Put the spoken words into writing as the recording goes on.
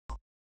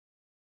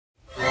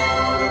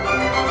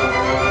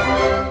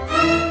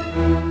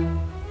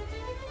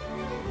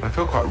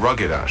feel quite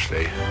rugged,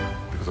 actually,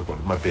 because I've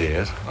got my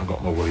beard, I've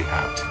got my woolly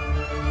hat.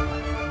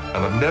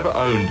 And I've never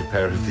owned a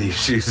pair of these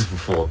shoes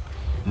before.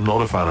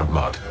 Not a fan of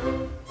mud.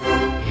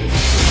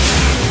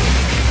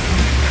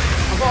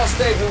 I've asked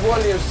David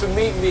Walliams to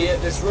meet me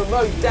at this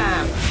remote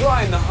dam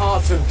right in the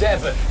heart of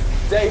Devon.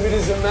 David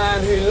is a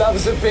man who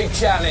loves a big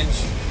challenge.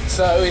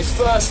 So his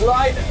first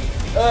light,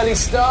 early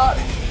start,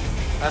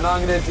 and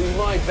I'm going to do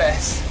my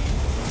best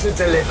to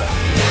deliver.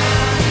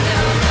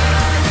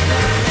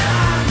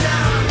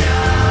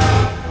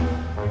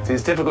 See,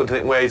 it's difficult to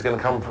think where he's going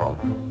to come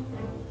from.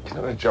 He's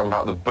not going to jump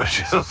out the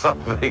bushes or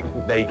something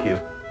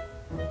naked.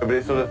 But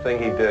it's the sort of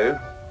thing he'd do.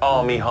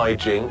 Army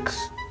hijinks.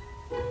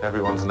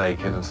 Everyone's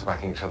naked and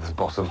smacking each other's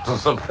bottoms or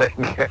something.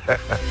 We're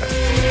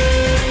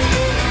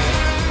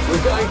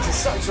going to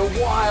such a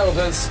wild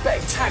and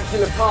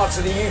spectacular part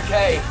of the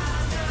UK,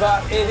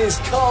 but it is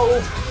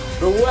cold,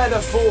 the weather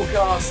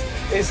forecast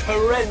is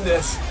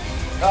horrendous.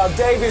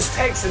 David's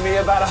texted me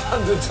about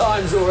 100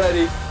 times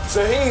already,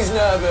 so he's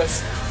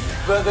nervous,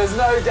 but there's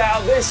no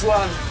doubt this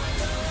one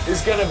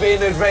is going to be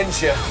an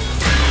adventure.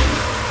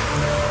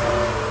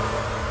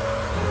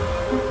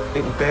 I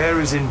think Bear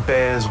is in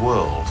Bear's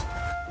world.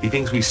 He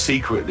thinks we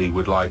secretly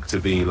would like to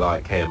be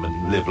like him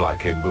and live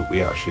like him, but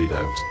we actually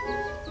don't.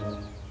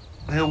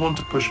 He'll want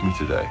to push me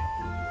today.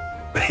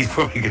 He's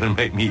probably going to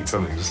make me eat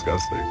something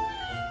disgusting.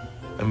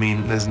 I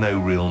mean, there's no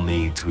real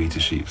need to eat a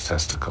sheep's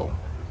testicle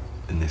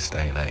in this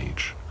day and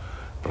age.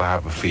 But I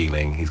have a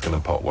feeling he's going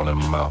to pop one in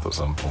my mouth at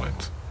some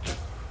point.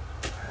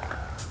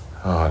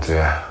 Oh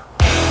dear.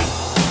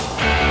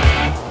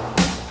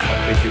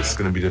 I think it's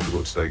going to be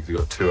difficult today because we've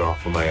got two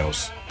alpha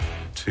males,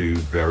 two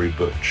very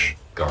butch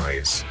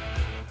guys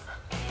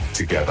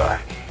together.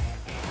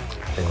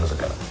 Things are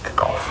going to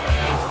kick off.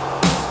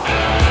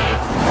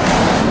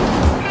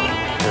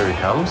 Here he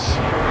comes.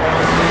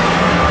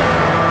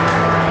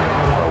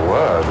 Oh my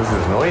word, this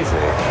is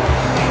noisy.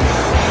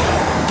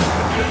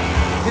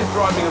 He's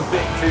driving a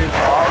bit too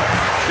far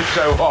to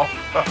show off.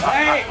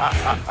 Hey!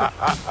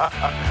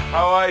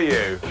 How are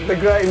you? The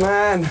great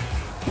man.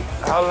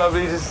 How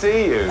lovely to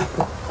see you.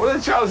 What are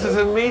the chances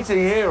of meeting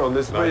here on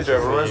this bridge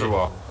over a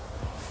reservoir?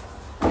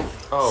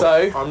 Oh,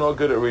 So? I'm not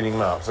good at reading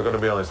maps, I've got to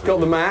be honest with Got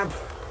you. the map?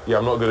 Yeah,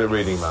 I'm not good at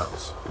reading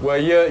maps. Well,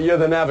 you're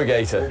the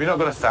navigator. Have you not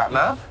got a sat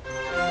nav?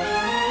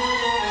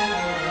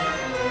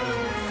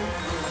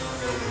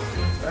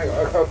 Hang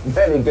on, I can't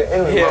barely get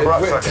in with Yeah, my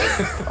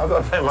rucksack. I've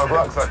got to take my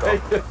rucksack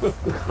off.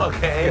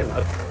 Can't get in.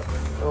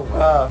 Oh,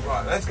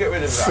 right, let's get rid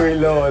of that. Sweet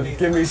Lord,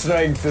 give me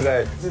strength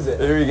today. This is it.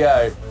 Here we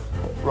go.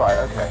 Right,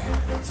 okay.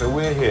 So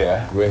we're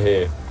here, We're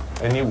here.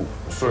 and you...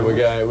 Sorry,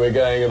 We're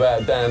going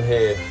about down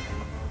here.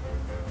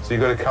 So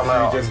you've got to come So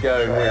out... you just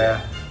go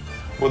there.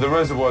 Well, the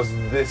reservoir's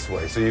this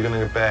way, so you're going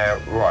to bear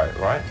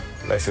right?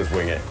 Let's just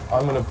wing it.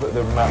 I'm going to put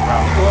the map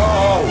round.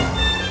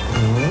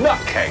 Whoa!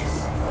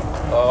 Nutcase!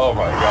 Oh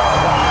my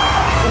God.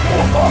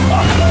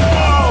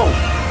 Whoa!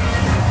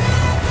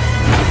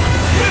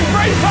 Good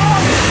brace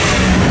on!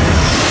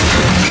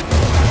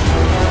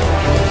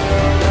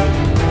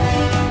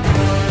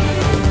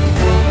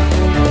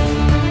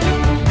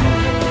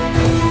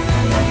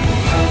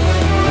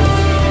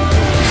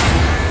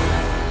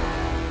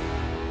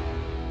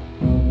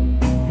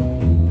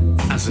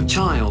 As a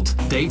child,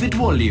 David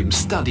Walliams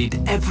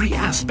studied every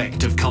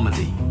aspect of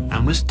comedy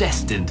and was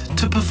destined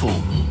to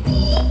perform.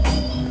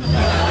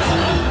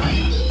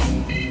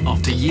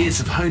 After years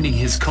of honing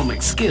his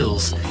comic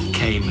skills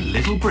came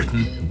Little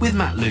Britain with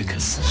Matt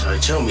Lucas. So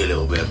tell me a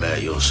little bit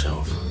about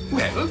yourself.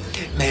 Well,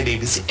 my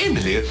name is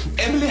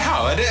Emily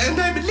Howard, and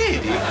I'm a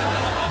lady.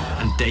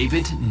 And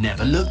David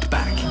never looked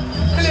back.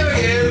 Hello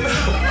again.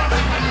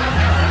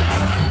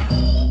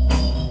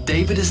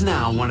 David is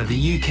now one of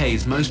the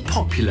UK's most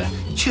popular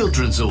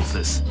children's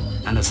authors,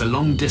 and as a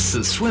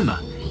long-distance swimmer,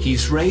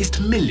 he's raised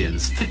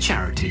millions for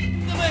charity.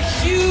 A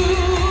huge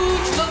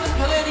London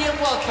Palladium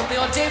welcome. They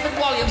are David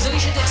Walliams,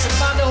 Alicia Dixon,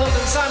 Manda Hall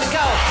and Simon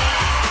Cowell.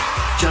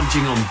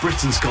 Judging on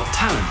Britain's Got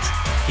Talent,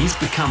 he's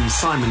become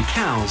Simon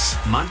Cowell's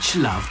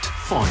much-loved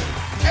foil.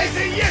 It's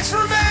a yes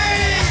from me!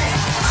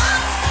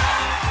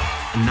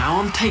 And now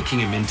I'm taking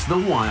him into the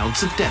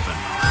wilds of Devon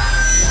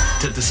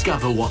to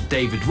discover what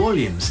David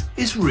Walliams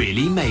is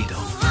really made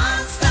of.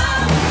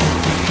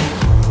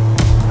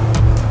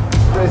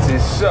 This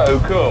is so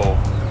cool.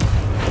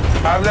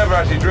 I've never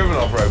actually driven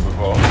off-road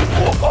before.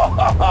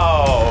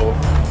 Whoa!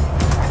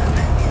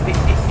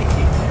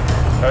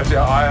 Actually,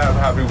 I am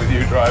happy with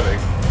you driving.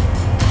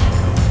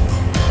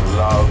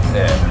 Love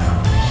it.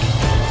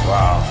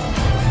 Wow.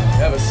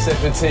 Have a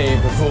sip of tea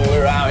before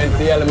we're out into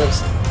the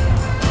elements.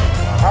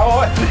 How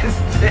hot is this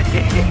tea?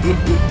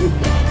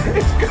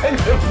 It's kind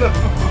of the...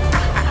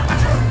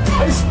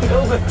 I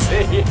spilled the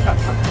tea.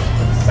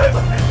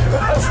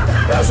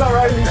 that's our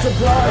only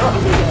supply.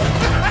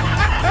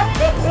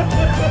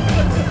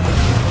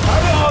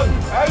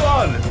 Hang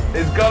on!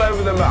 It's gone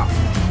over the map.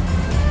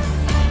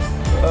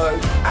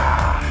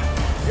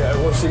 Yeah,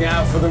 watching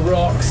out for the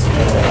rocks.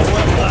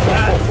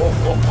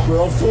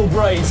 We're on full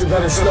brakes, it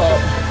better stop.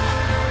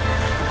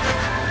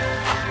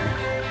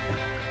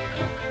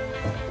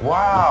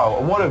 Wow,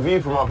 and what a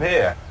view from up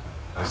here.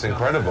 That's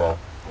incredible.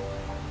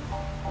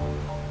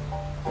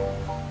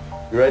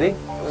 You ready?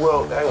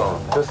 Well, hang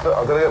on. Just,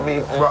 I've got to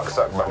get my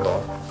rucksack back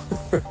on.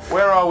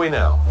 Where are we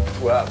now?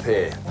 We're up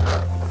here.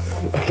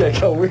 Okay,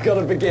 come on, we've got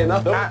to begin.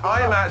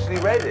 I am actually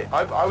ready.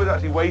 I was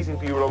actually waiting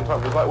for you a long time.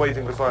 It was like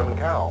waiting for Simon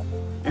Cowell.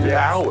 You took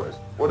hours.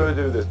 What do I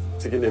do with this?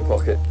 Stick it in your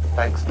pocket.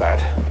 Thanks,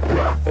 Dad.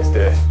 Right, let's do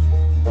it.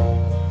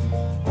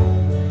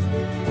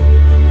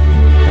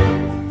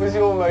 What's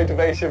your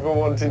motivation for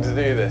wanting to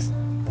do this?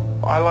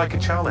 I like a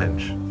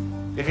challenge.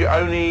 If you're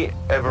only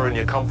ever in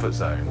your comfort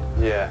zone,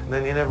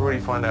 then you never really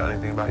find out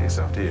anything about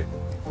yourself, do you?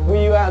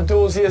 Were you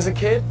outdoorsy as a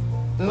kid?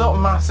 Not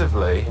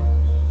massively.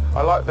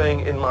 I like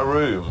being in my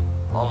room,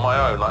 on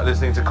my own, like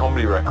listening to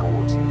comedy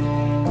records.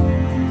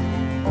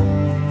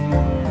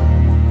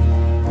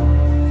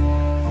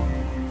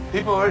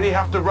 People already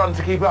have to run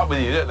to keep up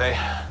with you, don't they?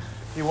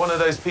 You're one of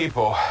those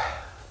people.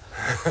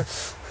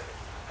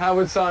 How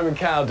would Simon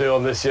Cowell do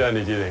on this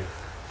journey, do you think?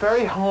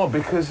 Very hard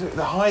because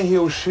the high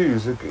heel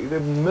shoes, they're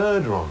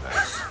murder on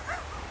those.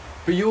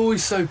 But you're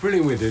always so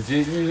brilliant with it.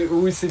 You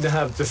always seem to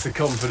have just the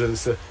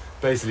confidence to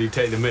basically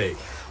take the mick.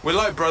 We're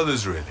like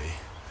brothers, really.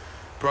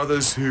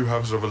 Brothers who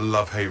have sort of a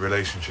love-hate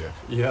relationship.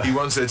 Yeah. He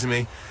once said to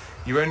me,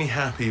 "You're only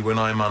happy when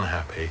I'm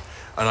unhappy,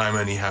 and I'm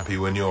only happy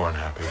when you're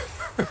unhappy."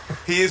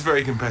 He is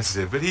very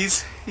competitive, but he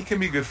can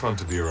be good fun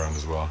to be around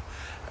as well.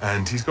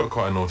 And he's got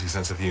quite a naughty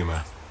sense of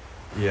humour.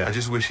 Yeah. I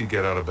just wish he'd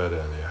get out of bed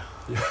earlier.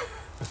 Yeah.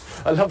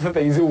 I love the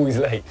fact he's always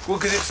late. Well,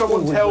 because if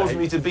someone Always tells late.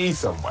 me to be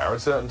somewhere at a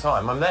certain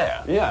time, I'm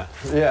there. Yeah,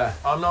 yeah.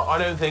 I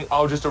don't think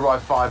I'll just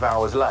arrive 5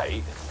 hours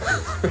late.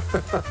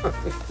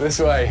 This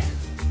way.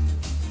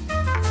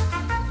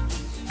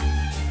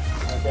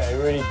 Okay,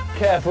 really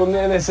careful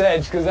near this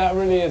edge, because that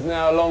really is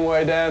now a long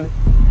way down.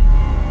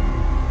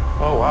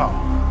 Oh,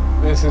 wow.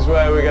 This is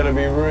where we're going to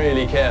be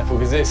really careful,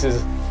 because this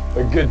is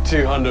a good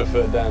 200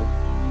 foot down.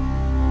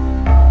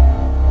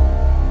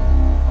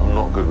 I'm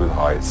not good with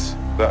heights.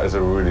 That is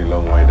a really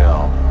long way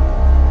down.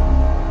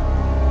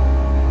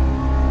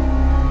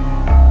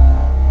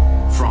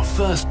 For our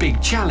first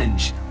big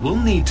challenge, we'll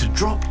need to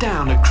drop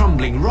down a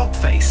crumbling rock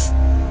face,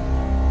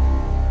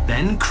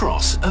 then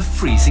cross a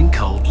freezing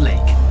cold lake.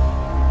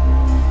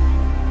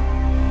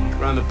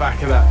 Around the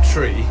back of that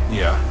tree,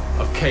 Yeah.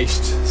 I've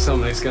cached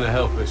something that's going to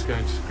help us.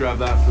 Going to grab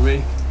that for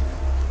me.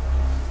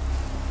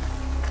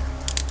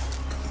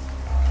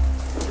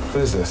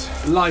 What is this?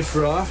 Life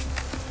raft.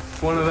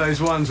 One of those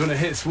ones when it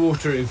hits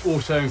water it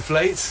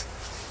auto-inflates.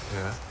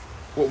 Yeah.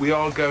 What, we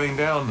are going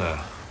down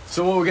there?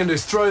 So what we're going to do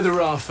is throw the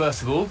raft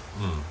first of all.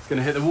 It's going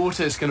to hit the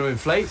water, it's going to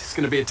inflate, it's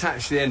going to be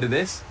attached to the end of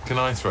this. Can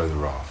I throw the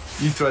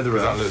raft? You throw the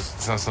raft.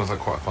 That sounds like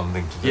quite a fun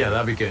thing to do. Yeah,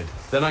 that'd be good.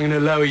 Then I'm going to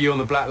lower you on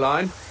the black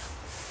line,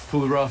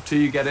 pull the raft to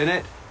you, get in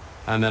it,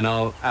 and then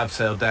I'll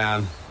abseil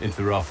down into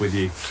the raft with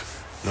you,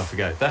 and off we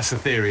go. That's the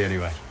theory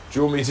anyway. Do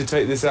you want me to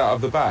take this out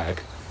of the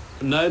bag?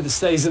 No, this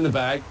stays in the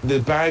bag. The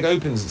bag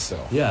opens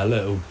itself? Yeah, a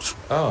little.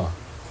 Oh,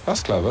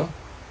 that's clever.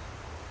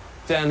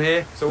 Down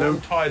here. So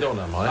I'm tied on,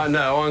 am I?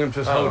 No, I'm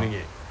just holding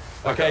you.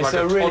 Okay, like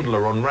so a really,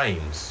 toddler on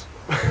reins.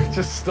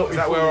 just stop. Is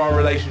that where our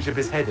relationship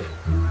is heading?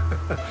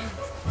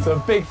 So a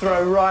big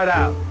throw right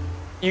out.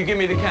 You give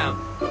me the count.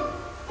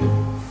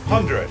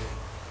 100.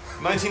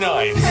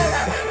 99.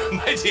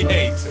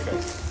 98. Okay.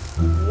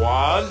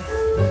 1,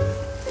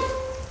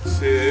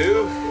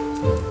 2,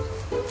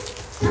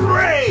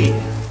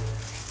 3.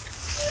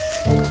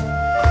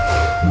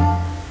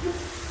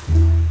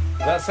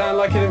 Does that sound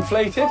like it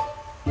inflated?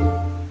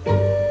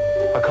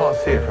 I can't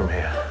see it from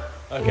here.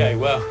 Okay,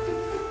 well,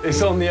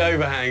 it's on the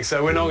overhang,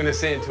 so we're not going to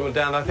see it until we're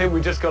down. I think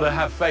we've just got to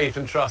have faith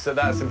and trust that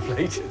that's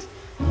inflated.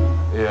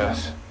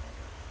 Yes.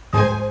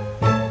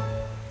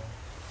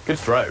 Good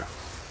throw.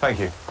 Thank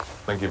you.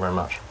 Thank you very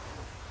much.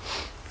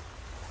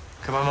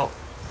 Can I not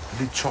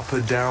be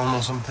chopper down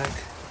or something?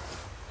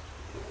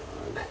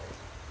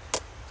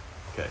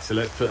 Okay, so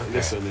let's put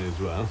this on in as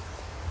well.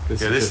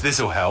 This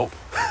will help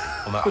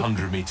on that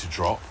 100-metre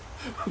drop.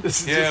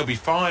 This is Yeah, it'll be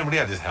fine. When he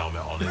had his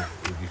helmet on,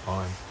 it'll be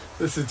fine.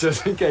 This is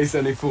just in case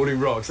any falling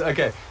rocks.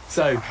 Okay,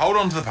 so Hold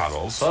on to the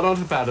paddles. hold on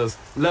to the paddles,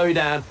 lower you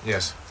down.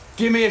 Yes.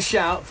 Give me a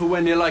shout for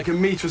when you're like a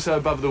metre or so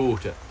above the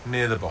water.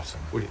 Near the bottom.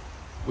 Were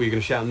you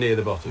going to shout near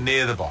the bottom?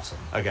 Near the bottom.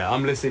 Okay,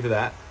 I'm listening for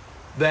that.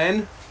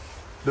 Then,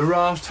 the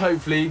raft,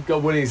 hopefully,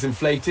 God willing, is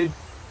inflated.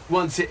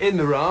 Once you're in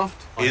the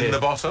raft... In the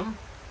bottom?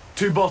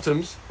 2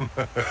 bottoms.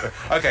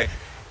 Okay.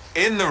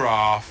 In the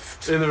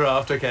raft. In the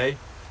raft, okay.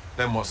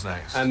 Then what's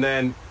next? And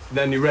then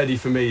you're ready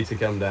for me to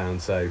come down,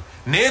 so...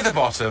 Near the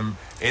bottom,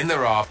 in the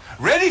raft,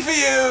 ready for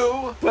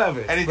you!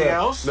 Perfect. Anything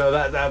else? No,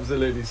 that's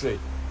absolutely sweet.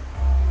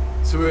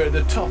 So we're at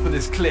the top of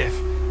this cliff.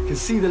 You can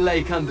see the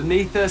lake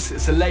underneath us.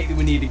 It's a lake that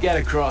we need to get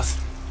across.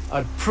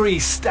 I'd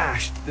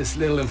pre-stashed this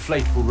little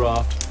inflatable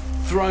raft,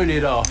 thrown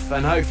it off,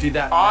 and hopefully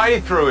that...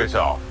 I threw it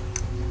off.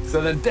 So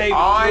then David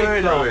threw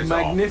it off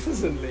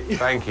magnificently.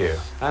 Thank you.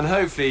 And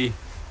hopefully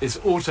it's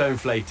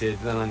auto-inflated.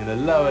 Then I'm going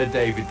to lower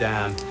David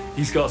down.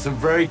 He's got some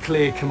very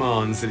clear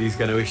commands that he's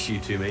going to issue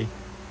to me.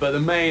 But the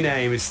main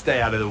aim is stay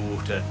out of the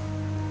water.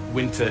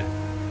 Winter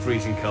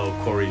freezing cold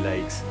quarry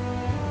lakes.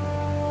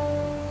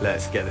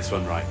 Let's get this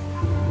one right.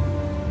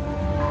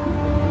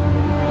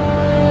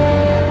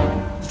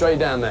 Straight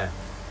down there.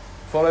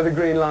 Follow the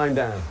green line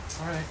down.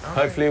 All right.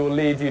 Hopefully it will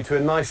lead you to a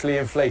nicely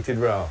inflated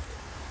raft.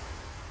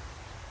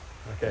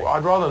 Okay. Well,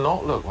 I'd rather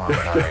not look like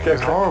I'm going.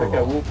 It's horrible.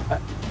 Okay, walk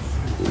back.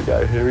 Here we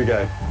go, here we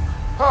go.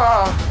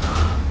 Ah.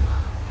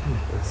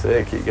 That's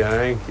it, keep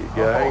going, keep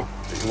going.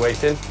 Put your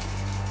weight in.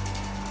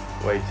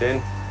 Weight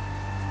in.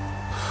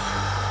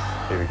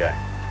 Here we go.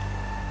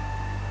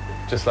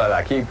 Just like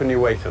that, keep putting your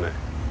weight on it.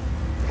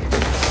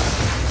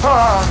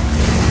 Ah.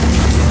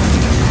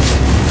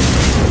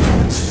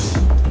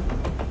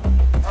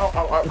 Oh,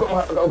 I've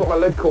got my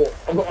leg caught.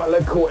 I've got my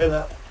leg caught in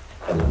the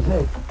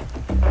thing.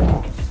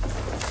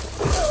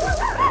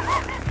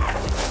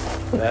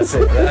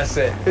 That's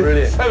it,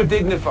 brilliant. So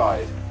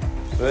dignified.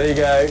 There you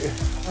go.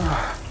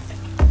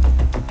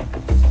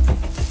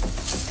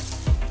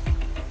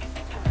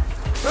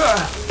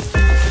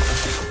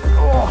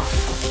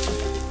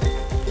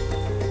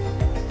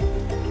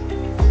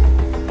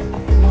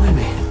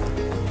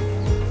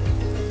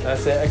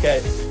 That's it, okay.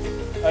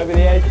 Over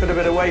the edge, put a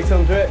bit of weight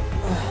onto it.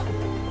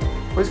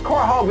 Well, it's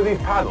quite hard with these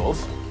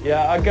paddles.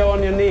 Yeah, I'd go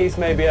on your knees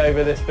maybe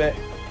over this bit.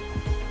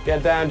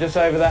 Get down just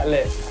over that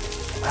lip.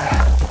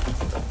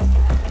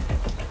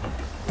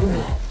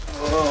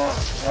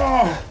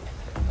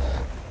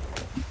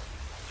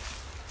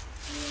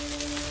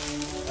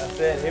 That's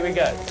it, here we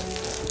go.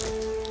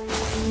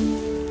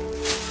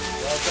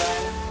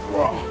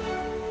 Well done.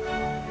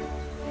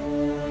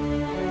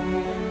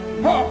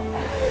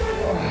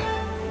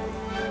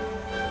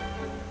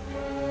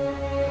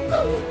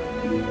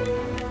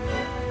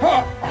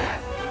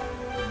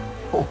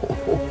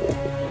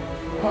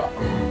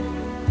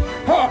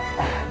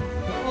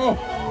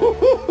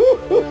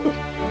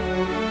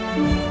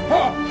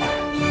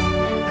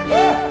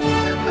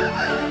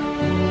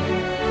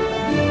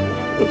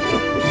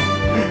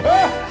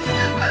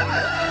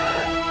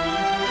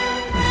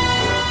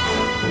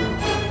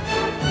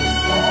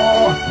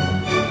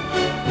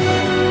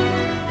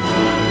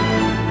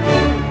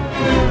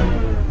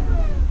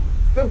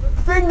 The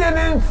thing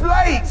didn't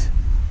inflate.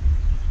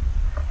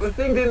 The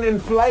thing didn't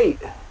inflate.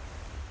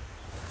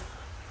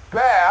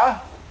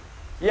 Bear?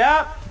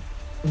 Yeah?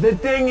 The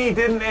dinghy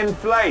didn't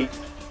inflate.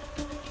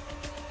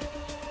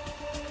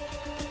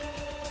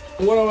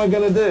 What am I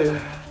going to do?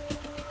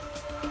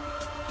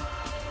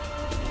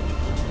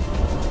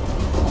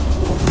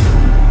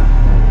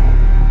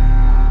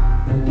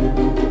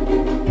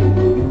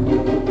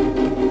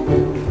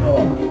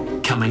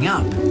 Coming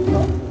up,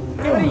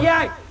 Give it a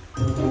yank!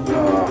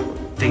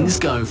 things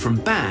go from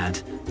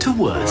bad to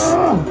worse.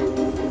 I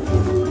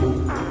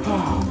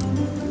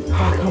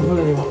can't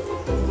believe it.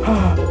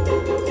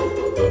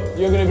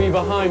 You're going to be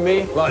behind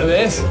me, like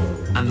this.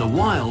 And the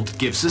wild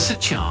gives us a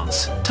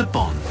chance to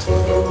bond.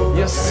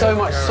 You're so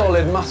much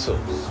solid muscle.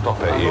 Stop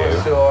it, I'm you.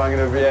 not sure I'm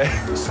going to be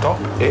able... Stop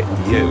it,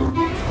 you.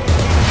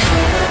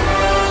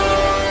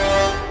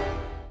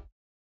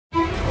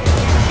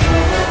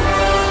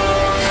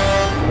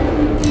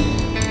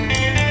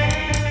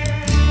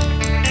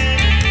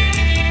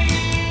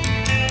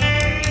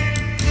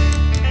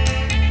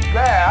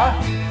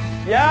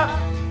 Yeah?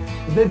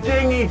 The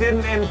dinghy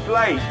didn't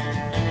inflate.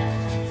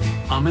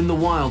 I'm in the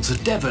wilds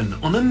of Devon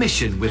on a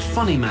mission with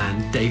funny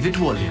man David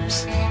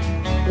Walliams.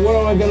 What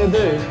am I going to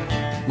do?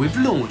 We've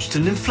launched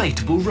an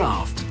inflatable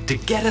raft to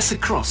get us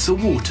across the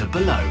water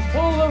below.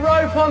 Pull the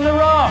rope on the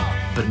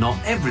raft! But not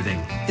everything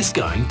is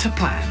going to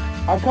plan.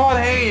 I can't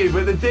hear you,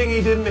 but the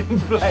dinghy didn't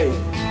inflate.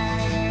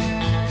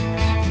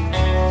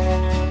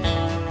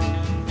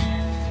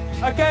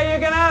 Okay,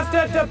 you're going to have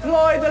to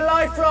deploy the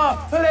life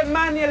raft. Pull it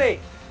manually.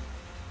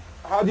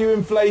 How do you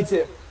inflate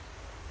it?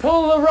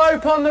 Pull the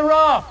rope on the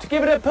raft.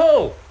 Give it a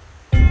pull.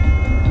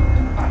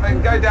 I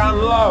can go down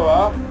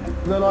lower,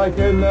 then I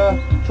can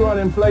try and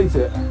inflate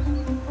it.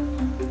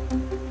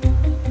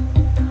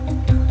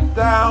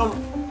 Down.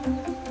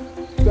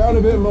 Down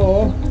a bit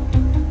more.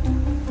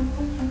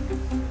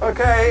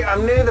 Okay,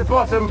 I'm near the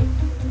bottom.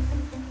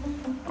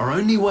 Our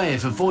only way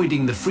of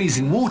avoiding the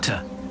freezing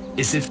water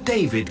is if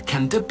David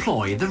can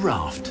deploy the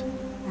raft.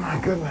 My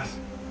goodness.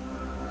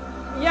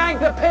 Yank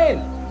the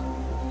pin.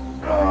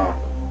 I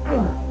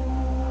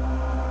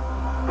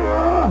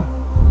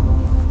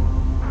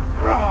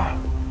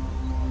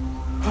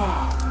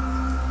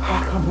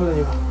can't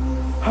believe it.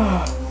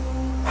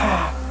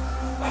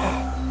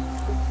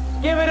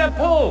 Give it a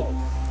pull.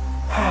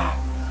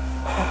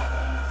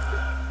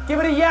 Give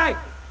it a yank.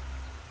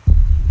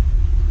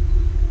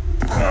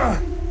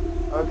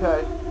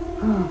 Okay.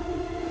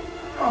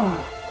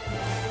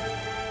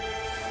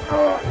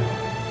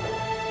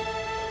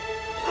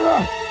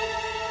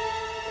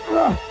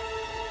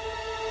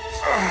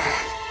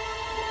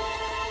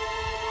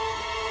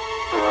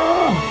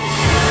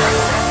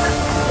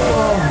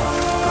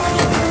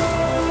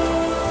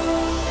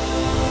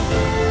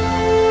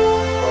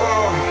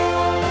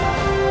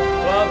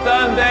 Well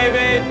done,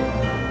 David.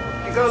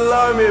 You gotta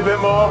lower me a bit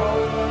more.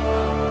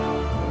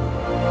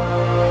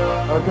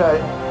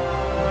 Okay.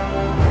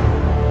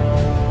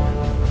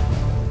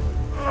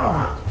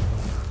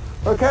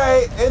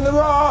 Okay, in the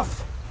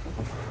raft.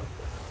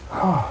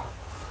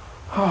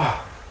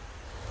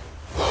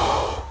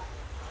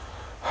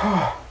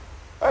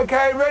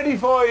 Okay, ready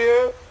for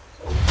you.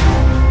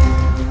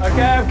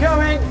 Okay, I'm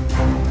coming.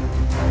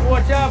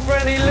 Watch out for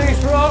any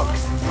loose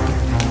rocks.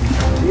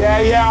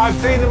 Yeah, I've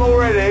seen them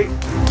already.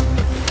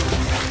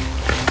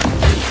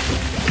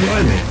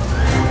 Blimey.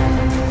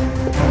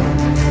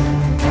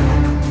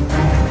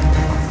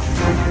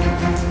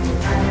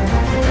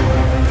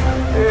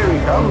 Here he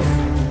comes.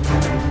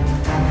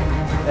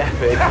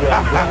 Epic.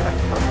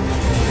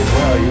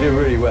 Well, you did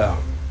really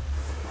well.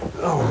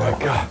 Oh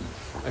my God.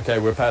 Okay,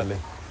 we're paddling.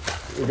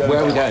 Where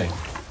are we going?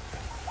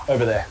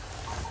 Over there.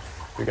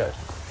 We go.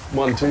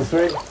 1, 2,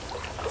 3.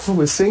 Oh,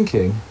 we're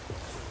sinking.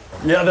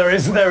 Yeah, there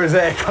is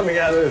air coming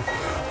out of it.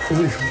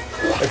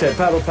 Okay,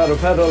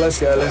 paddle. Let's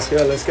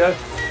go.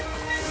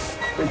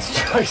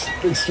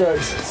 Big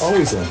strokes.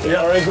 Always in.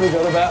 Yeah, I reckon we've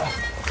got about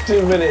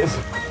 2 minutes.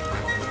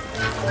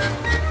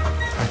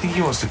 I think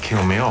he wants to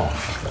kill me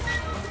off.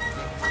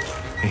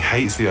 He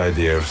hates the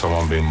idea of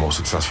someone being more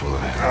successful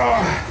than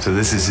him. So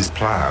this is his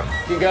plan.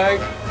 Keep going.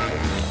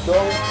 Go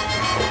on.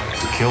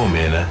 To kill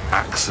me in an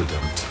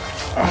accident.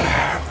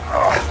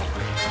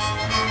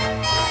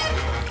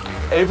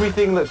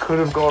 Everything that could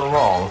have gone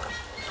wrong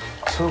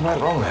sort of went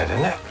wrong there,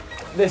 didn't it?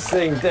 This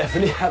thing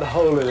definitely had a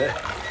hole in it.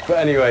 But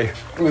anyway,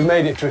 we've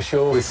made it to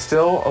shore. We're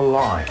still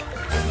alive.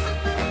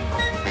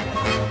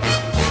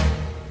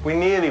 We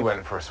nearly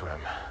went for a swim,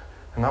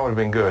 and that would have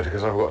been good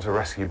because I've got to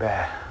rescue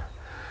Bear.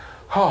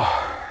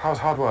 Oh, that was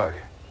hard work.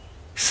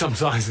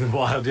 Sometimes in the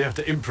wild you have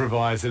to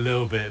improvise a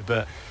little bit,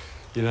 but,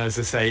 you know, as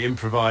I say,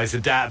 improvise,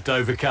 adapt,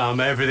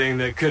 overcome. Everything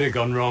that could have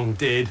gone wrong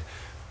did.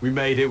 We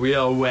made it. We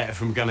are wet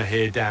from gonna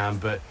here down,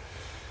 but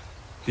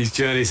these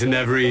journeys are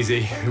never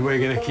easy. We're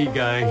going to keep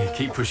going,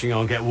 keep pushing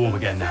on, get warm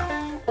again now.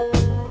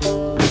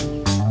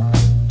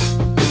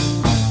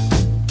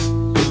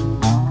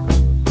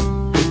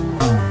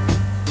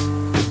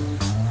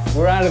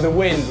 We're out of the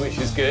wind, which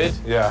is good.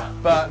 Yeah.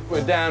 But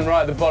we're down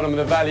right at the bottom of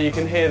the valley. You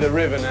can hear the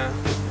river now.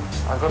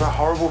 I've got a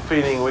horrible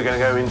feeling we're going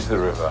to go into the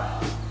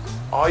river.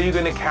 Are you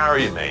going to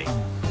carry me?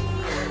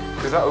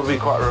 Because that would be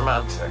quite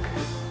romantic.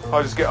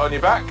 I'll just get on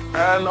your back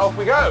and off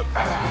we go.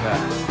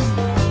 Yeah.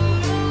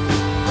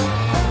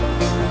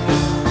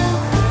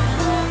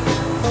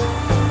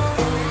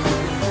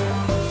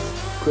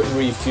 Quick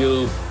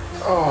refuel.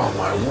 Oh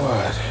my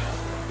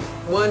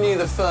word. Weren't you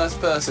the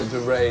first person to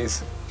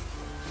raise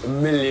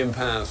 £1 million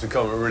for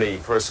Comet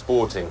Relief? For a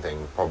sporting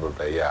thing,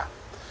 probably, yeah.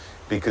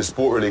 Because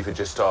Sport Relief had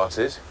just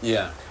started.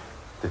 Yeah.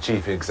 The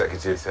chief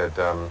executive said,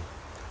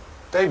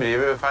 David, have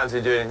you ever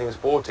fancied doing anything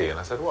sporty? And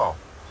I said, well,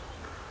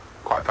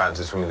 quite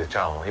fancy swimming the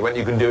channel. He went,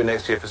 you can do it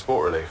next year for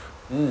Sport Relief.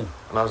 And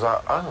I was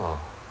like, oh,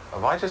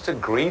 have I just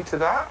agreed to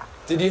that?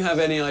 Did you have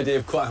any idea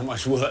of quite how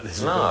much work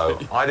this No,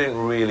 would be? I didn't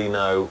really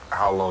know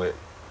how long it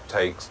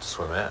takes to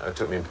swim it. It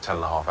took me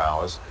 10.5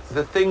 hours.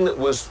 The thing that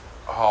was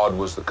hard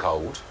was the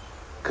cold,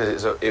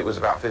 because it was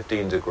about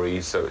 15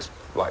 degrees, so it's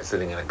like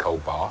sitting in a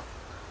cold bath.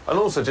 And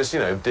also just, you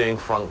know, doing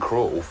front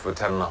crawl for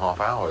 10.5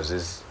 hours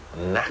is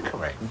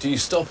knackering. Do you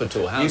stop at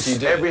all? How do you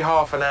do Every it?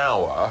 half an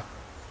hour,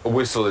 a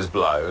whistle is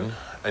blown,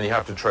 and you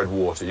have to tread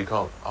water. You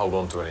can't hold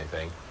on to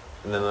anything.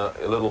 And then a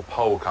little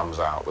pole comes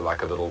out with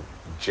like a little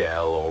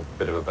gel or a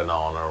bit of a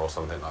banana or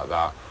something like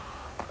that.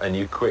 And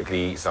you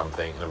quickly eat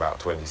something in about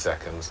 20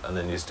 seconds, and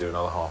then you just do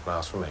another half an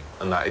hour swimming.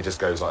 And that it just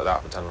goes like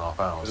that for 10.5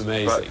 hours.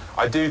 Amazing.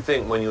 But I do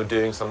think when you're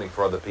doing something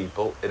for other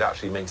people, it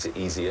actually makes it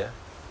easier.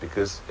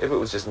 Because if it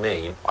was just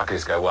me, I could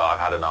just go, well, I've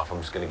had enough,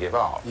 I'm just going to give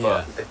up. Yeah.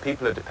 But if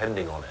people are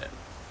depending on it,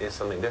 it's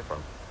something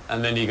different.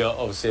 And then you got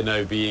obviously an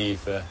OBE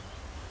for...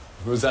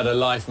 Was that a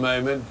life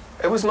moment?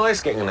 It was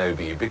nice getting an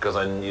OBE because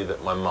I knew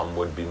that my mum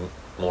would be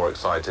more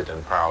excited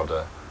and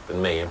prouder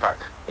than me. In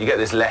fact, you get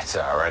this letter,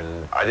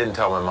 and I didn't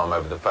tell my mum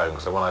over the phone,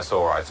 so when I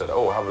saw her, I said,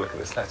 oh, have a look at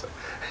this letter.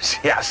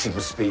 She actually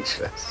was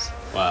speechless.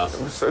 Wow. It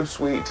was so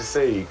sweet to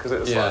see, because it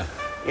was Yeah. like,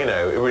 you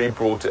know, it really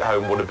brought it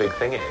home what a big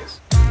thing it is.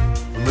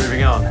 We're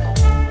moving on.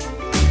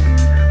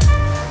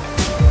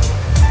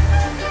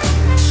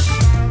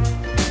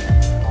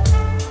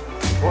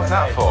 What's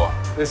that for?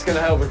 This is going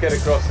to help us get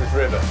across this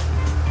river.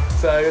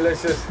 So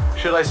let's just...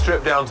 Should I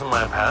strip down to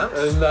my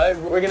pants? No,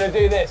 we're going to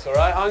do this, all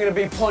right? I'm going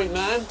to be point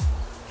man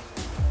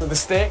with the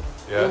stick.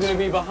 Yes. You're going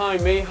to be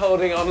behind me,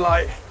 holding on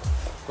like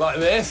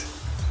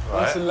this.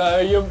 Right. Nice and low.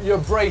 You're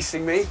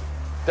bracing me.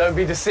 Don't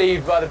be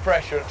deceived by the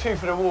pressure. 2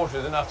 foot of water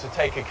is enough to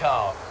take a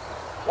car.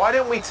 Why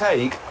don't we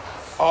take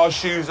our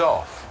shoes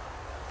off?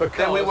 Because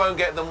Then we won't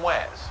get them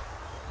wet.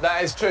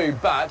 that is true,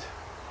 but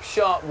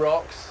sharp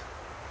rocks,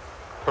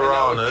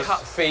 Piranhas,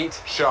 cut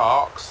feet,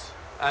 sharks.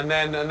 and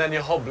then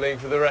you're hobbling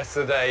for the rest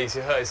of the day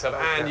to hurt yourself,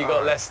 and you got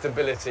alright. less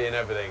stability and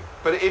everything.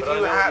 But if But I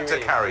you know what had you to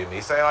mean. carry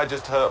me, say I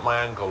just hurt my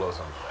ankle or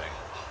something,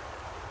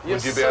 You're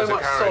would you be so able to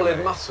much carry solid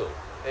me? muscle.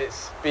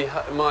 It's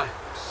behind my.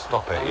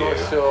 Stop it, I'm you.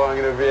 not sure I'm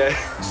going to be able.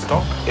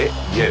 Stop it,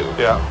 you.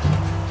 Yeah.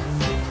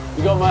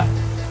 You got my.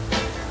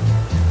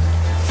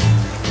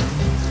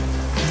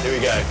 Here we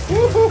go.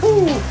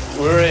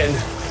 Woo-hoo-hoo. We're in.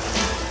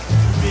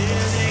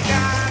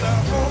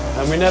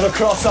 And we never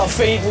cross our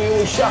feet, we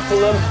always shuffle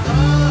them.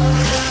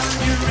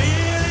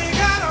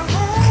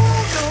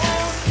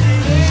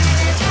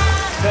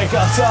 Take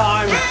our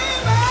time.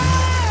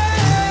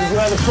 This is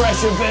where the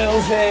pressure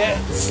builds here.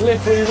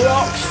 Slippery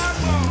rocks.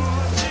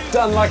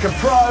 Done like a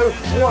pro.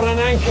 What an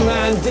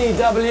anchorman,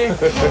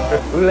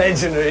 DW.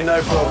 Legendary,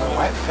 no problem.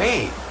 Wet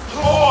feet.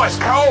 Oh, it's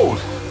cold.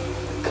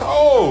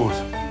 Cold.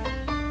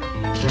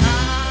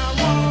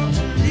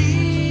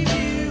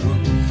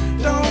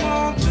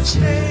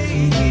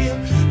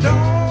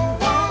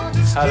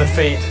 How are the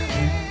feet?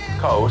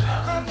 Cold.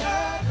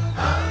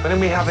 We're going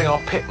to be having our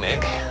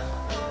picnic.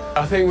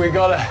 I think we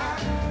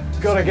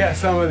gotta get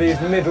some of these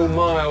middle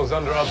miles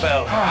under our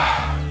belt.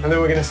 And then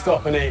we're gonna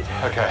stop and eat.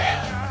 Okay.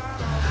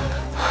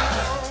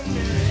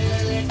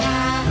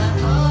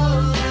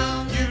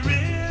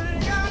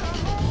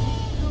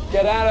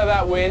 Get out of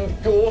that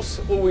wind.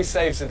 Gorse always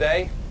saves the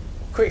day.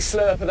 Quick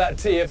slurp of that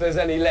tea if there's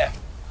any left.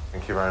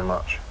 Thank you very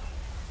much.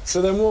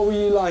 So then what were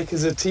you like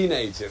as a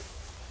teenager?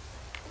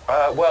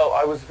 Well,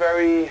 I was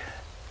very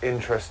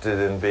interested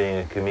in being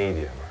a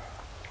comedian.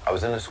 I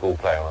was in a school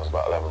play when I was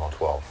about 11 or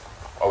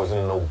 12. I was in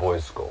an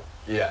all-boys school.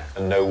 Yeah.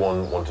 And no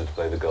one wanted to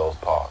play the girls'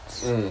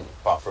 parts,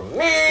 apart from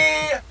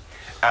me.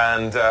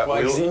 And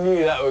Because you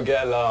knew that would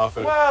get a laugh.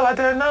 And... Well, I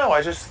don't know.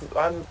 I don't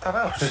know.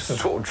 I was just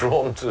sort of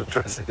drawn to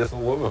dressing as a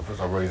woman for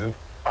some reason.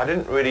 I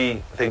didn't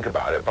really think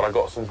about it, but I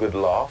got some good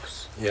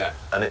laughs. Yeah.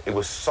 And it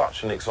was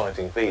such an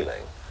exciting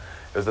feeling.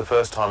 It was the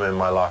first time in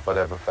my life I'd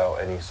ever felt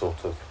any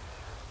sort of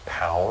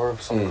power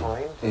of some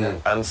kind.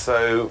 And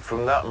so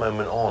from that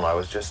moment on, I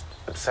was just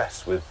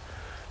obsessed with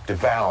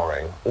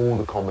devouring all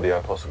the comedy I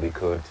possibly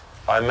could.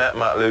 I met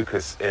Matt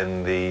Lucas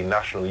in the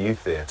National Youth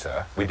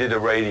Theatre. We did a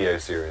radio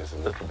series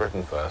in Little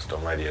Britain first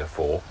on Radio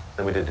 4,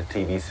 then we did a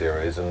TV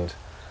series, and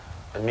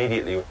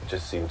immediately it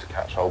just seemed to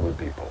catch hold with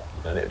people,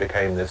 and it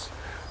became this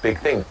big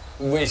thing.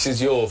 Which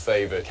is your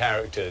favourite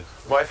character?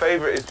 My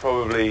favourite is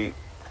probably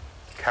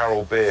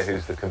Carol Beer,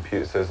 who's the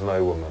Computer Says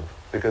No woman,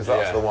 because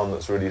that's the one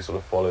that's really sort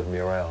of followed me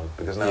around,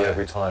 because now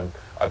every time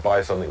I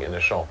buy something in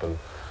a shop and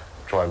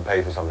try and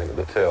pay for something at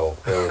the till,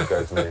 they always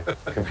go to me,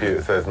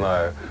 computer says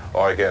no,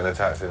 or I get in a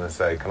taxi and they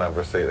say, can I have a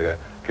receipt? They go,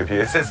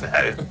 computer says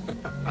no.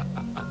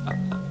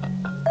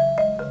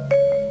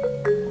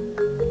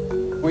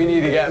 We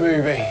need to get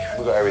moving.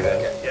 We've got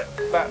everything. Yeah.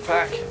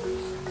 Backpack.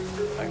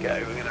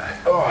 Okay, we're gonna...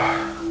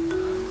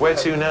 Oh. Where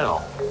to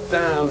now?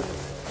 Down,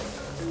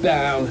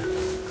 down,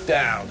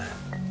 down.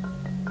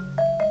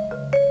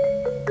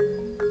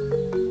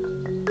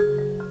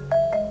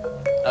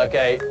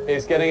 Okay,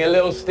 it's getting a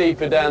little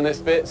steeper down this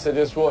bit, so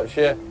just watch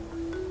your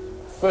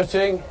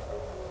footing.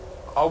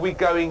 Are we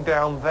going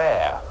down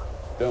there?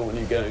 Don't want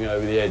you going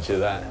over the edge of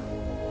that.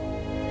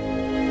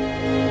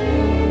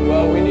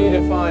 Well, we need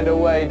to find a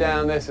way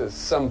down this at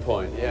some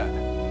point, yeah.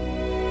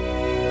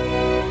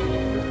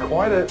 There's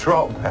quite a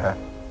drop there.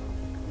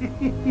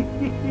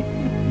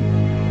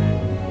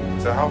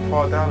 So how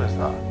far down is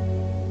that?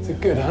 It's a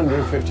good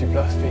 150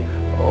 plus feet.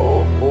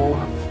 Oh, oh,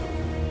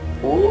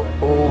 oh,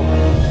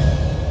 oh.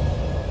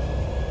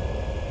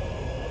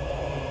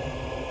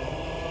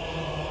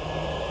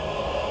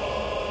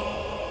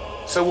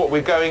 So what,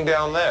 we're going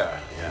down there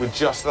with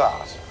just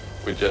that?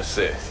 With just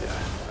this,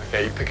 yeah.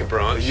 Okay, you pick a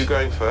branch. Are you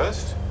going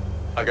first?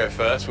 I'll go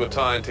first. We'll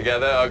tie in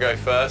together. I'll go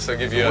first. I'll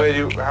give you How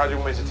do you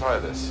want me to tie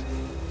this?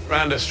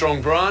 round a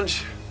strong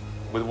branch.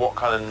 With what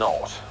kind of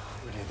knot?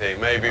 What do you think?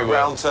 Maybe A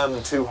round turn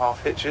and 2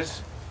 half hitches?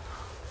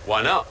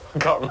 Why not? I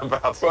can't remember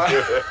how to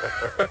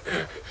do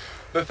it.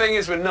 The thing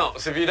is with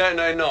knots, if you don't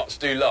know knots,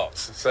 do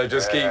lots. So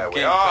just keep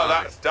we are, going.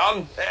 that's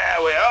done. There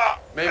we are.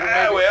 Maybe-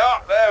 there we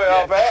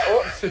are,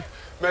 Bet.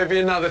 Maybe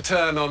another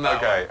turn on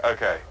that one.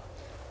 Okay.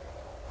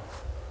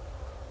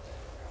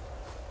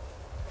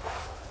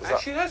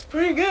 Actually, that's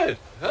pretty good.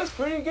 That's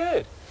pretty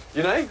good.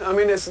 You know, I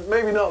mean, it's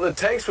maybe not the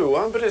textbook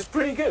one, but it's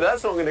pretty good.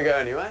 That's not going to go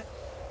anywhere.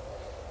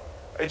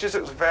 It just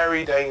looks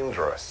very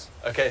dangerous.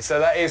 Okay, so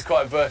that is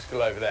quite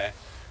vertical over there.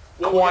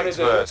 What we're Quite gonna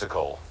do-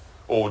 vertical.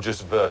 Or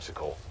just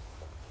vertical?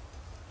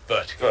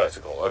 Vertical.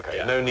 Vertical, okay.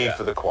 Yeah, No need yeah.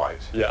 for the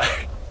quite. Yeah.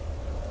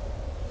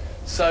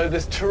 So the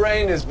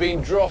terrain has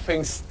been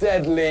dropping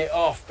steadily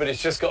off, but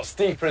it's just got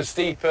steeper and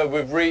steeper.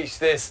 We've reached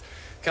this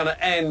kind of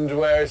end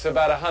where it's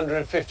about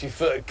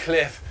 150-foot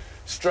cliff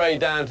straight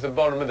down to the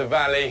bottom of the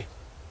valley.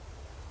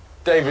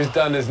 David's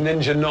done his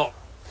ninja knot.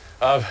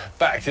 I've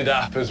backed it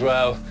up as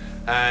well,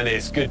 and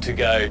it's good to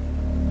go.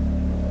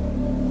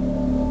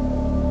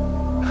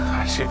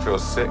 I actually feel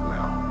sick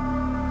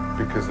now,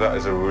 because that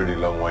is a really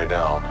long way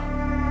down.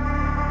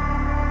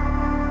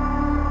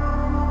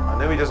 I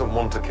know he doesn't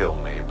want to kill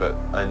me, but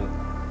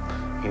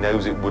he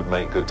knows it would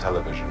make good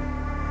television.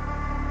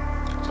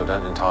 So I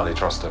don't entirely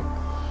trust him.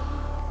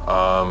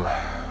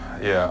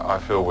 Yeah, I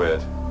feel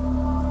weird.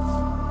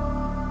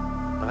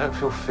 I don't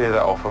feel fear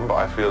that often, but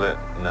I feel it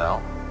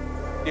now.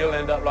 You'll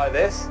end up like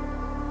this.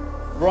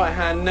 Right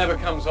hand never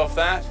comes off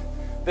that.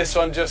 This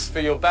one just for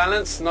your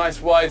balance, nice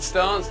wide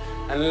stance,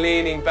 and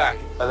leaning back.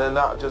 And then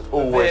that just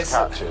always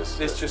catches.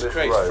 This just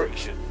creates rope.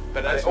 friction.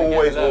 But And as it we get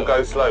always will lower-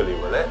 go slowly,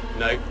 will it?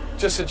 No,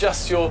 just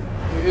adjust your...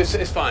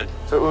 It's fine.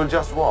 So it will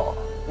adjust what?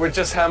 We're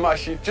just how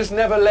much you... Just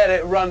never let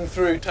it run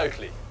through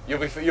totally. You'll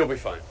be fine. You'll be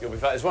fine.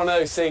 It's one of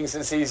those things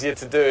that's easier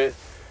to do it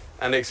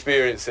and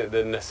experience it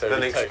than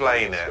necessarily... Then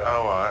explain it.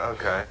 Oh, right,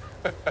 okay.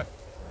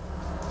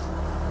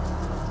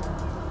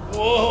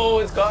 Whoa,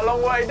 it's got a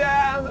long way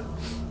down.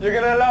 You're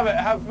going to love it.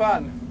 Have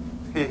fun.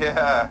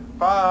 Yeah,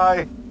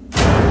 bye.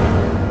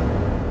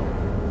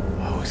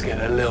 I always get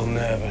a little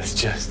nervous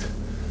just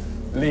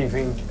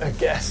leaving a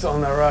guest on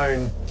their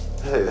own.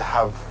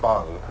 Have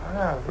fun.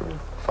 Have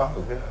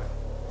fun, yeah.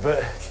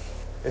 But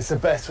it's the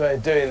best way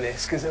of doing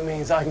this because it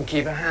means I can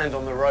keep a hand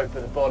on the rope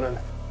at the bottom.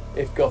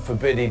 If, God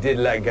forbid, he did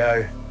let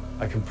go,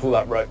 I can pull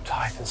that rope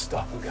tight and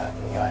stop and go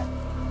anyway.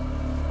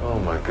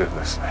 Oh, my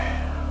goodness me.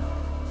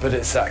 But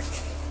it's that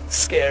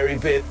scary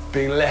bit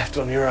being left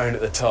on your own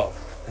at the top.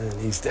 And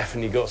he's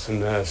definitely got some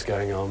nerves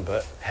going on,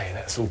 but hey,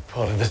 that's all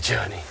part of the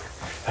journey.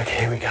 Okay,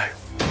 here we go.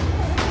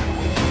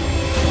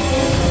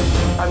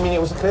 I mean,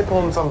 it was clip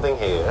on something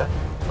here,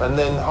 and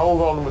then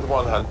hold on with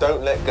one hand,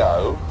 don't let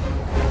go.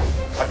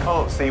 I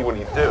can't see what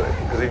he's doing,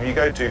 because if you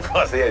go too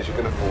far to the edge, you're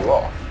going to fall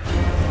off.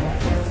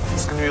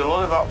 There's going to be a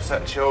lot of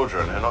upset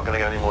children who are not going to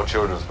get any more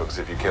children's books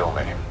if you kill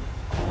me.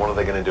 What are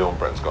they going to do on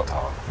Britain's Got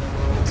Talent?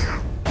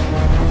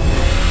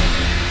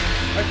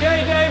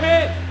 Okay,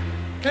 David,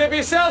 clip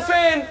yourself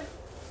in.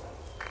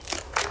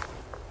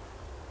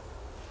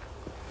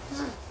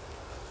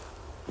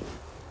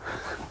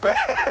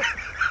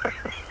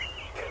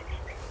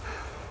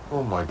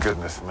 Oh my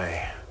goodness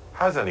me.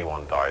 Has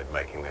anyone died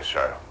making this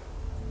show?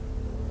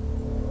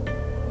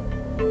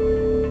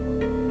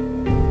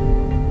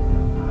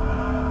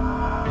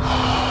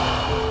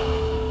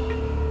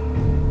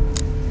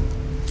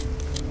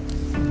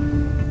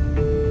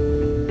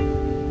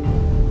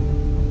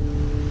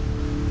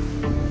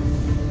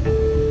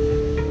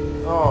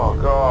 Oh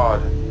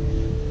God.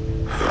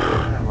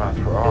 I'm about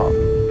to throw up.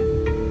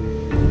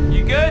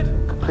 You good?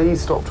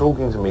 Please stop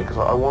talking to me because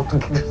I want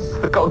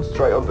to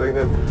concentrate on doing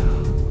this.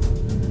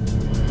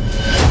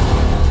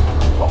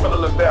 I'm going to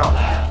look down.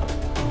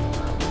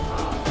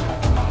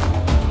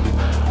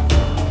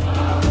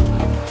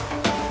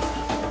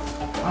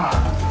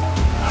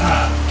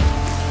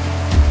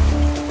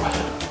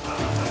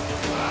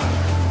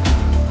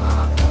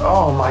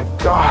 Oh my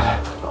God.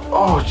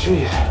 Oh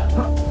jeez.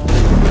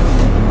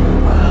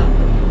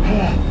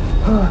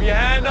 Keep your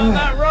hand on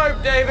that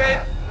rope,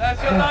 David.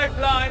 That's your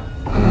lifeline.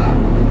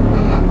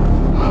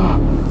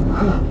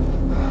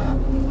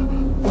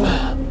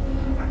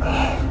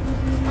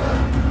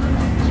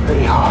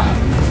 Pretty hard.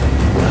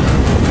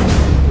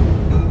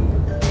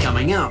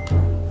 Coming up.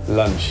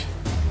 Lunch.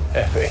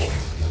 Epic.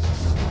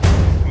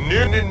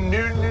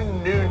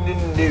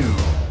 No.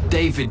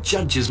 David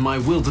judges my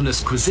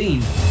wilderness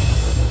cuisine.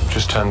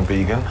 Just turned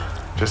vegan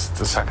just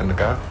a second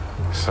ago,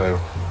 so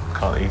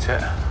can't eat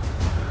it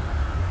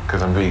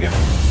because I'm vegan.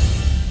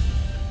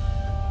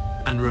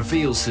 And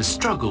reveals his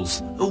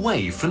struggles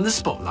away from the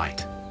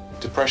spotlight.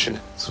 Depression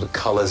sort of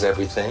colours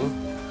everything.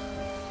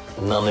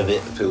 None of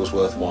it feels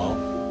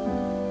worthwhile.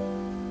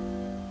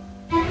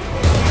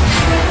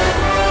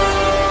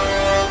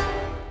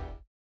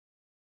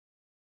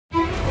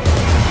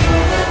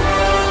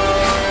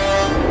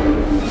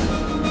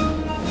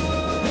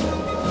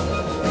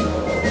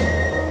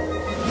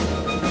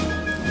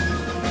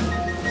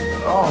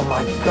 Oh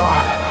my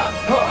God.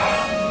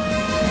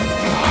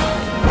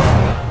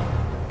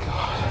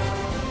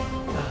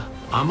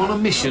 I'm on a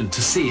mission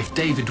to see if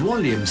David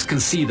Walliams can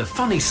see the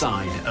funny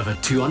side of a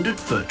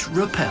 200-foot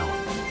rappel.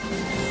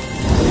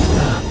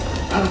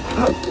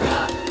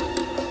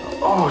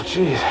 Oh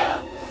jeez.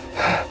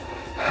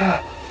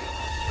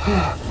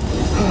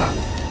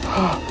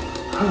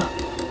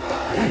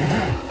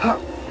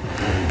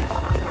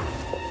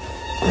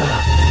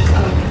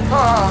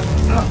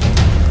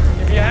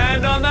 Keep your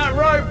hand on that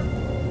rope.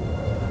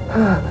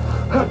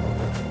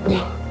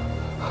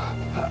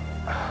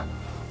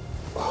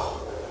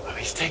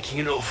 He's taking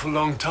an awful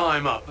long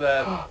time up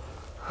there.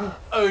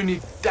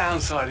 Only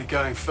downside of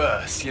going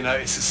first, you know,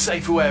 it's a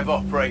safer way of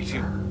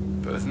operating.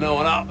 But there's no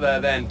one up there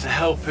then to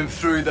help him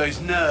through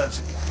those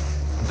nerves.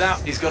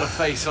 That he's got to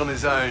face on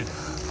his own.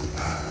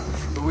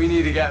 But we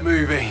need to get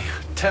moving.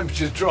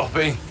 Temperature's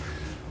dropping,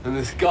 and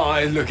the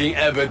sky is looking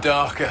ever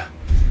darker.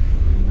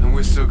 And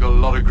we've still got a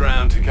lot of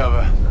ground to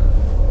cover.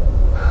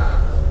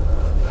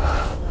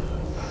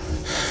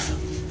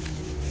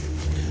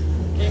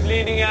 Keep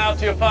leaning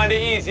out, you'll find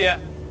it easier.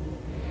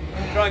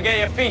 Try and get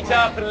your feet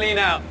up and lean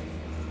out.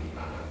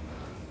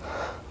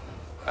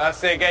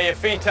 That's it, get your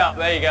feet up,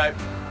 there you go.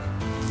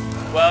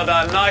 Well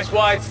done, nice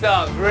wide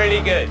stance,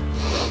 really good.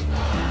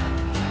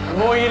 The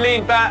more you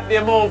lean back,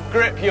 the more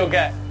grip you'll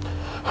get.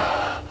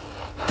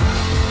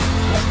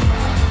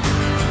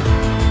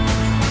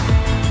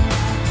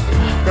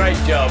 Great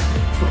job.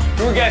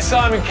 We'll get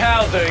Simon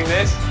Cowell doing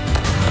this.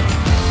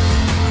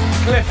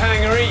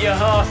 Cliffhanger, eat your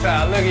heart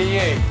out, look at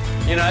you.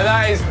 You know,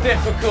 that is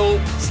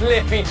difficult,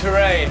 slippy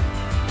terrain.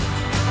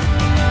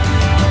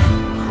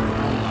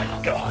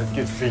 God,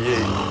 good for you.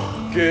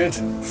 Good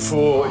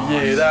for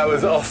you. That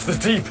was off the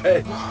deep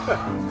end.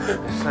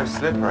 It's so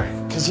slippery.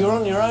 Because you're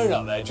on your own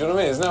up there, do you know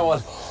what I mean?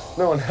 There's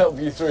no one help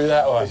you through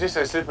that one. It's just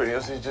so slippery, you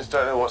just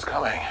don't know what's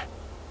coming.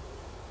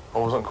 I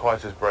wasn't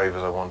quite as brave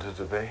as I wanted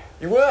to be.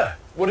 You were?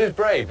 What is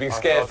brave? Being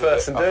scared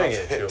first and doing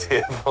it? I hit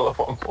tearful at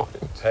one point.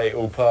 Hey,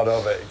 all part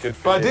of it. Good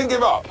for But you. I didn't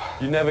give up.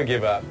 You never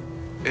give up.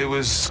 It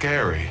was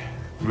scary,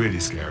 really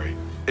scary.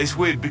 It's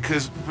weird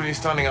because when you're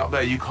standing up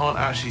there, you can't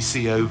actually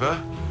see over.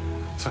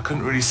 So I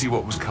couldn't really see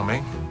what was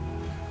coming.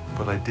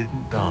 But I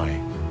didn't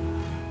die.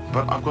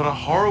 But I've got a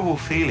horrible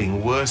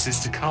feeling worse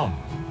is to come.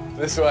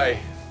 This way.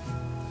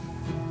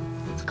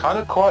 It's kind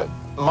of quite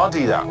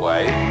muddy that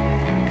way.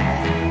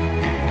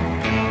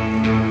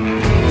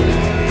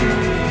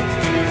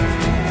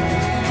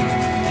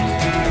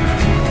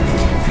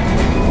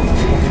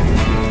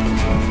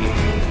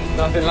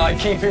 Nothing like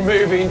keeping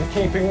moving,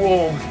 keeping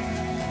warm.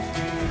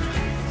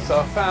 So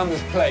I found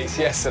this place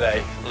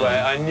yesterday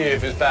where I knew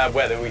if it was bad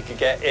weather we could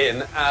get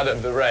in, out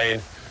of the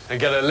rain and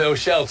get a little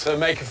shelter,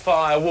 make a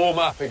fire, warm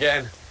up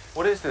again.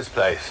 What is this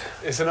place?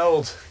 It's an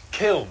old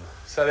kiln.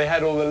 So they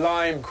had all the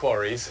lime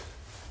quarries,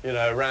 you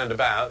know, round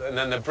about, and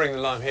then they'd bring the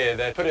lime here,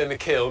 they'd put it in the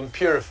kiln,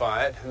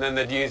 purify it, and then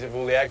they'd use it for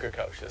all the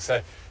agriculture.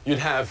 So you'd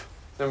have,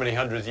 so many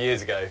hundreds of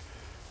years ago,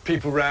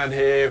 people round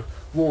here,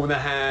 warming their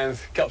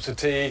hands, cups of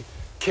tea,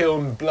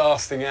 kiln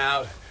blasting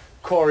out,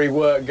 quarry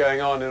work going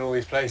on in all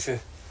these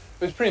places.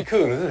 It was pretty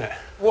cool, isn't it?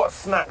 What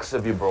snacks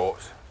have you brought?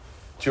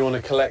 Do you want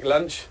to collect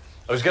lunch?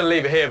 I was going to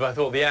leave it here, but I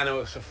thought the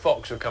animals, the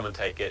fox would come and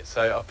take it.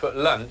 So I put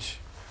lunch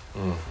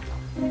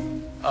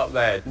up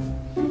there.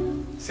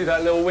 See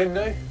that little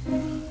window?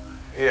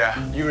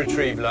 Yeah. You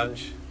retrieve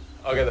lunch.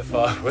 I'll get the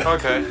firewood.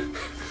 Okay.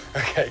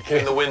 Okay, good.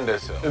 In the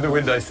windowsill. In the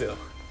windowsill.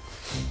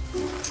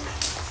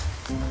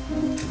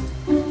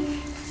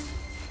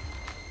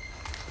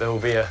 There will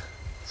be a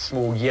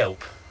small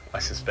yelp, I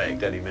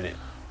suspect, any minute.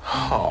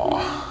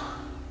 Oh.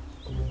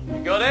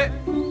 You got it?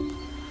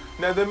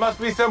 No, there must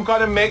be some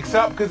kind of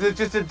mix-up because there's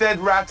just a dead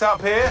rat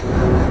up here.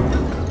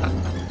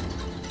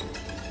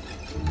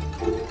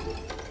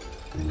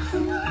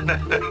 No.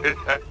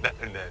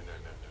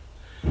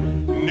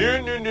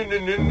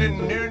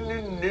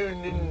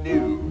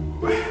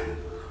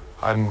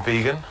 I'm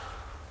vegan.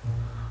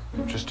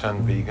 Just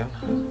turned vegan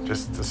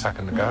just a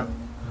second ago.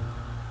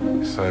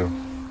 So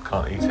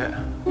can't eat it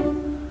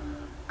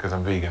because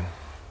I'm vegan.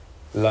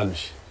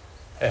 Lunch.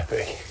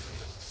 Epic.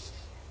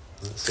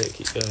 That's it,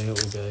 keep going, it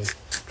will go.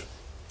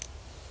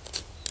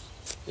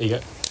 There you go.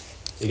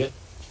 There you go.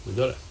 We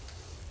got it.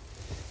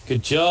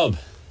 Good job.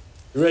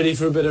 You ready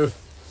for a bit of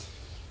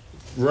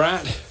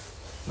rat?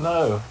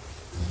 No.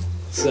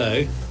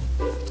 So,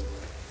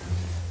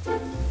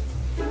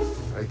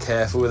 very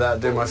careful without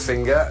doing my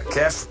finger.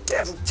 Careful,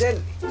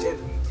 gently.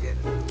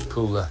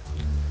 Pull the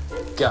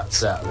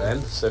guts out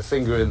then. So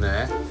finger in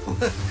there.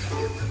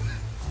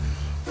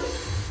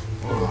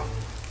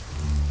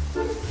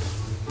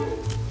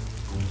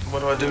 What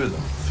do I do with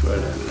them? Throw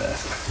it over there.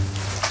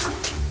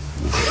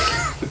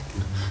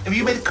 Have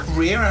you made a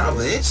career out of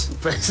this?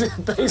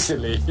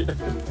 Basically.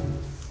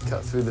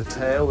 Cut through the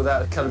tail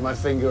without cutting my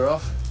finger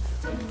off.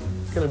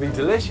 It's going to be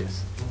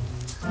delicious.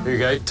 Here you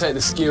go, take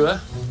the skewer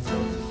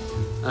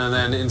and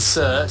then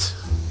insert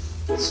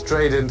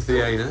straight into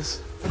the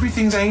anus.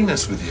 Everything's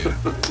anus with you.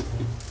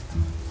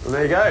 And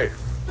there you go.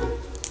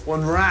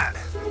 One rat.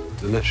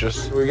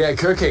 Delicious. We get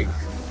cooking.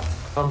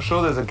 I'm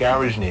sure there's a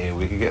garage near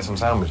we could get some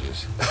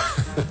sandwiches.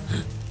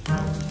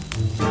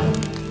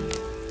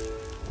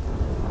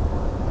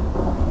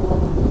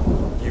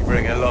 You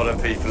bring a lot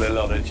of people a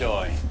lot of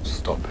joy.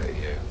 Stop it,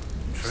 you.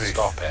 Truth.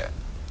 Stop it.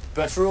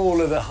 But for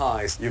all of the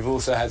highs, you've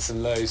also had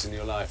some lows in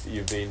your life that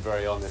you've been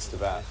very honest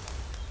about.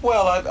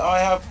 Well, I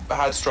have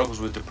had struggles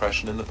with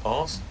depression in the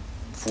past.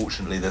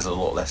 Fortunately, there's a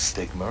lot less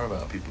stigma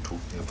about people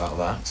talking about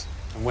that.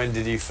 And when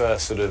did you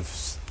first sort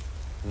of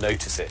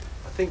notice it?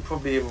 I think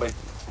probably in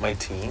my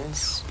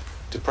teens.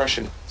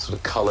 Depression sort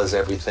of colours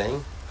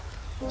everything.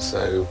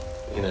 So,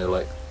 you know,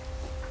 like,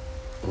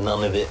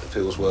 none of it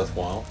feels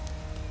worthwhile.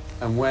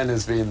 And when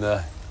has been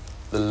the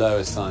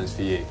lowest times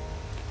for you?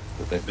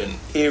 But there've been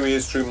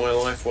areas through my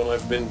life when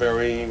I've been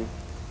very,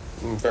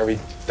 very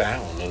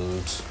down,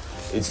 and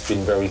it's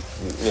been very,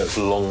 you know, it's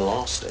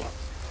long-lasting.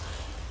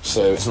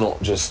 So it's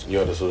not just you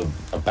had a sort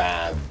of a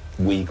bad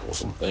week or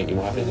something.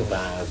 You're having a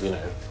bad, you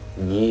know,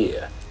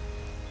 year.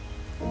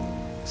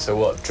 So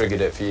what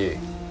triggered it for you?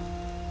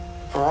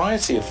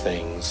 Variety of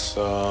things.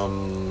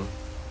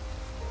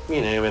 You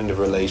know, end of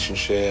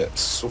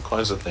relationships, all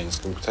kinds of things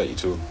can take you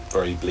to a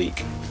very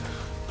bleak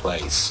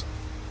place.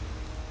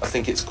 I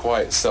think it's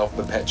quite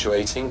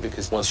self-perpetuating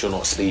because once you're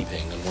not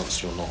sleeping and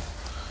once you're not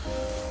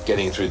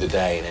getting through the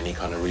day in any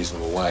kind of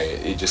reasonable way,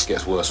 it just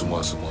gets worse and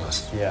worse and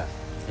worse. Yeah,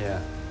 yeah.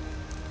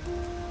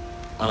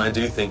 And I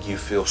do think you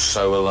feel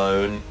so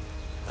alone.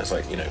 It's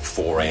like, you know,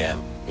 4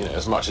 a.m. You know,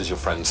 as much as your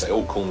friends say,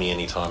 oh, call me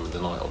any time of the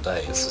night or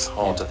day, it's just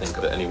hard to think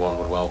that anyone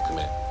would welcome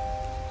it.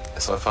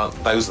 So I found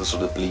those are the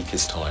sort of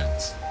bleakest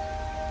times.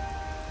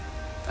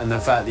 And the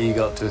fact that you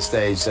got to a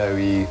stage, though,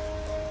 you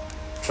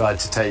tried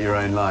to take your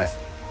own life.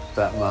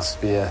 That must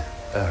be a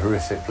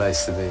horrific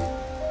place to be.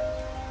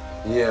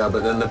 Yeah,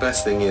 but then the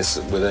best thing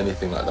is with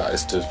anything like that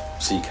is to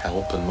seek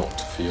help and not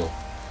to feel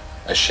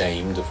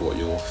ashamed of what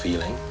you're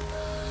feeling.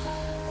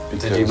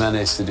 Did you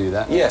manage to do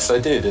that? Yes, I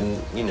did,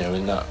 and you know,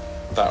 and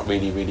that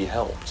really, really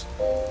helped.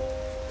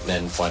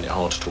 Men find it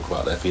hard to talk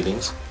about their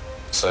feelings,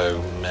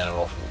 so men are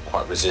often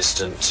quite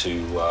resistant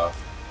to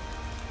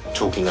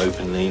talking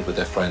openly with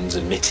their friends,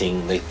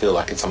 admitting they feel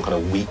like it's some kind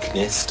of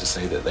weakness to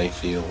say that they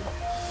feel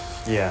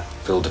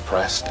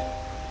depressed.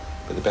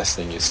 But the best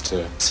thing is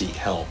to seek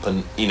help,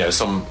 and you know,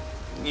 some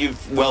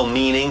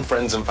well-meaning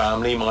friends and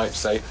family might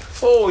say,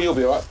 "Oh, you'll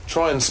be all right.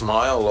 Try and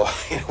smile," or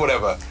you know,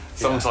 whatever.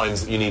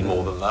 Sometimes you need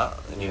more than that,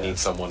 and you need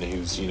someone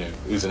who's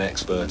an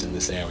expert in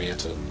this area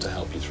to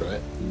help you through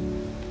it.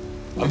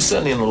 I'm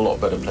certainly in a lot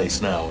better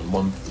place now, and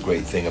one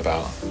great thing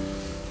about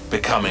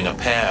becoming a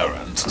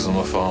parent, because I'm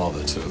a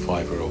father to a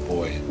 5-year-old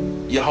boy,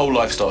 your whole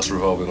life starts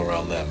revolving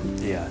around them.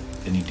 Yeah.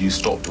 And you do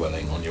stop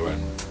dwelling on your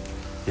own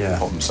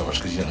problems so much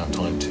because you don't have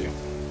time to.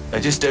 I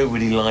just don't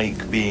really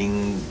like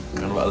being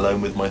kind of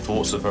alone with my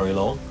thoughts for very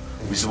long,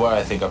 which is why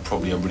I think I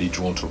probably am really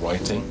drawn to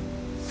writing.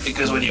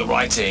 Because when you're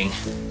writing,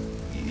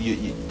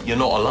 you're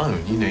not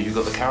alone. You know, you've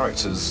got the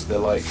characters. They're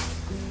like,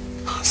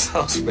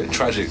 sounds a bit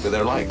tragic, but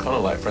they're like kind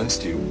of like friends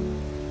to you.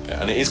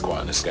 Yeah, and it is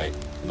quite an escape.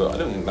 But I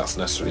don't think that's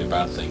necessarily a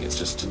bad thing. It's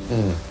just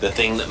the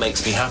thing that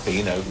makes me happy.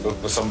 You know,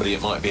 for somebody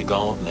it might be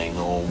gardening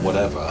or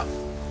whatever.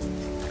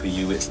 For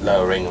you, it's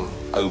lowering an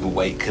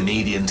overweight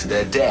comedian to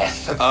their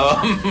death.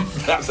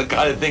 That's the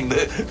kind of thing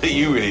that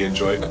you really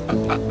enjoy.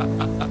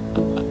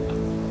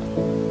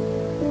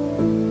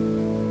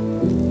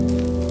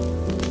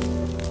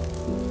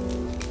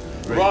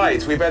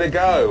 Right, we better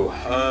go.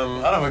 I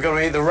don't know, we're going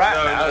to eat the rat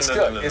now.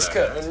 It's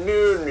cooked.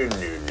 No.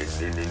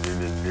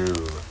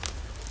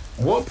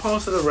 What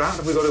part of the rat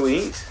have we got to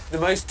eat? The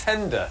most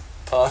tender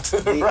part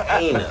of the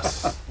rat.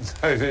 Anus.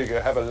 No, there you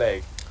go, have a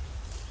leg.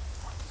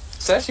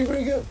 It's actually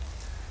pretty good.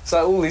 It's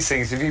like all these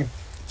things, if you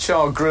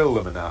char grill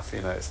them enough,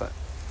 you know, it's like...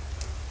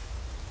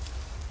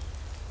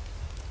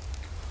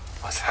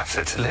 What's that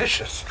so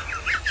delicious?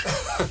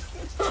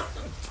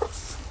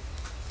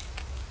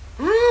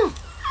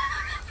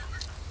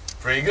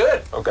 Pretty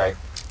good. Okay.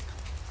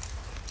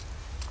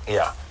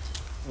 Yeah.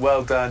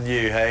 Well done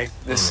you, hey?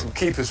 This will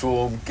keep us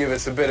warm, give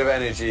us a bit of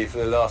energy for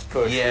the last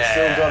push. Yeah. We've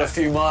still got a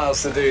few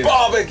miles to do.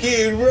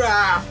 Barbecue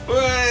wrap!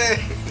 I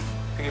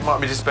think it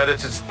might be just better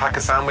to just pack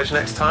a sandwich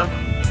next time.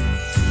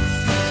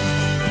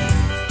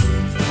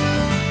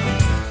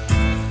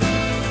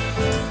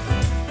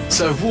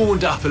 So I've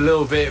warmed up a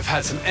little bit, I've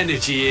had some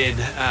energy in,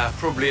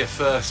 probably a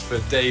first for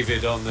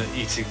David on the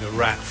eating the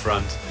rat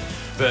front,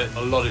 but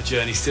a lot of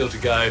journey still to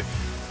go,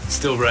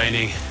 still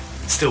raining,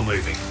 still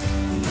moving.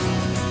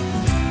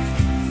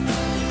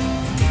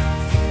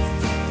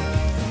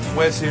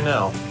 Where to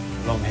now?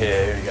 Along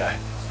here we go.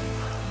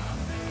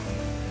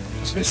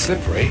 It's a bit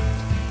slippery.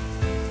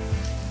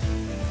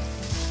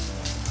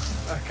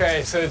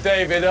 Okay, so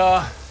David,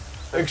 our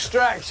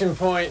extraction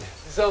point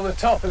is on the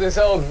top of this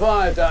old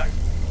viaduct.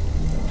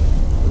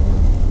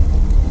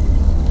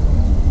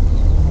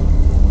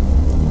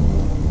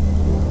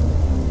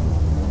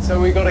 So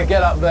we got to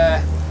get up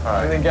there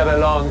and then get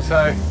along.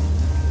 So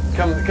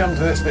come to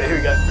this bit. Here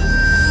we go.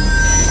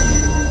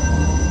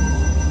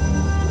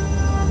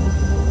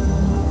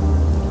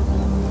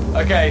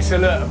 Okay, so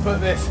look, I put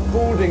this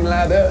boarding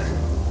ladder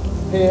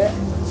here,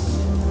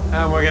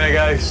 and we're going to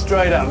go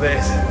straight up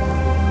this.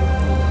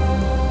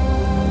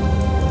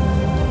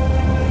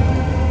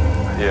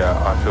 Yeah,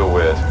 I feel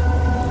weird.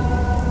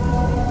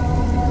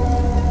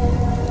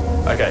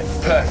 Okay,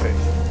 perfect.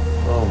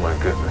 Oh my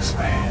goodness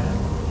me.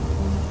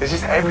 It's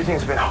just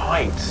everything's been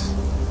heights.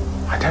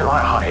 I don't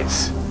like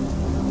heights.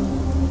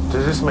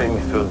 Does this make me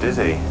feel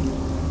dizzy?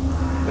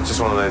 It's just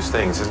one of those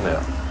things, isn't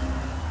it?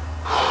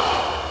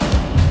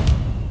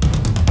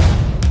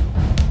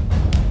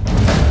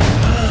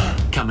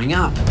 Coming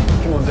up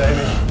Come on,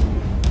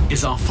 David.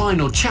 is our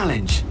final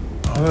challenge.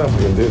 I don't know if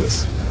we can do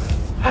this.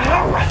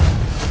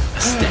 A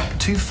step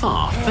too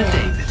far for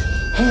David.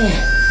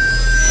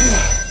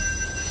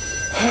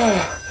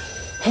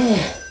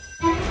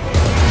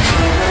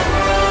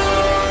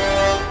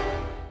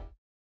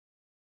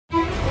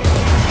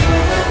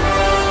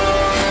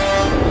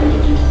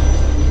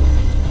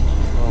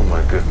 Oh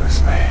my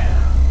goodness me.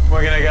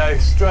 We're going to go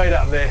straight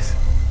up this.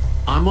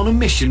 I'm on a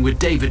mission with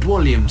David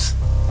Walliams,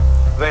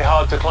 Are they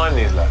hard to climb,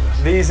 these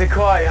ladders? These are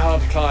quite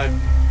hard to climb.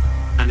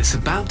 and it's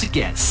about to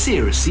get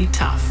seriously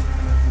tough.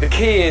 The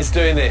key is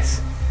doing this.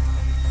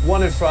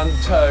 One in front,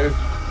 toe,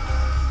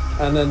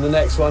 and then the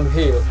next one,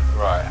 heel.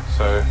 Right,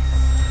 so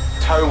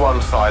toe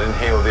one side and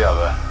heel the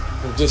other.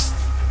 And just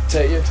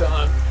take your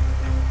time.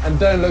 And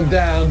don't look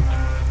down.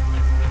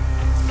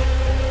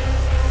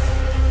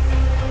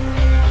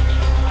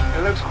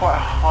 It looks quite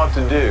hard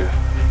to do.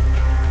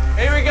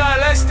 Here we go,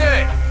 let's do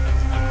it.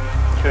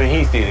 I mean,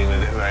 he's dealing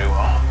with it very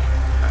well.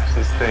 That's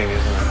his thing,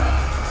 isn't it?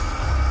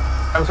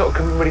 I'm sort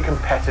of really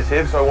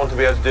competitive, so I want to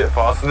be able to do it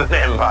faster than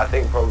him, but I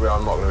think probably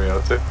I'm not going to be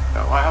able to.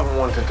 No, I haven't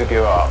wanted to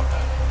give up.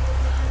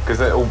 because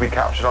it'll all be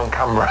captured on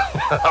camera.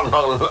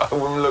 I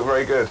wouldn't look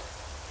very good.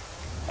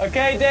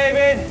 Okay,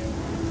 David.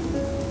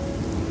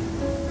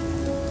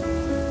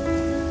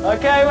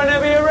 Okay,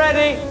 whenever you're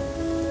ready.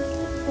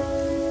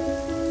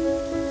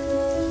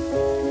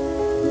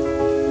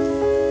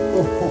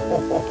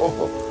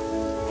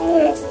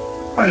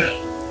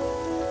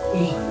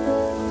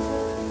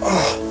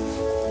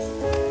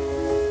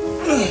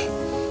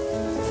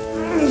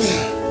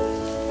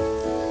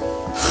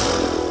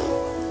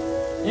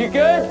 You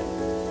good?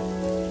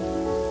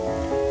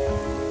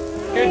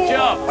 Good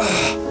job.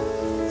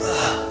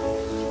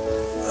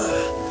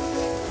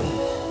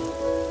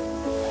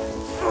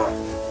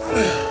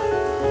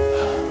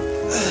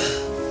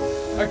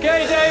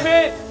 Okay,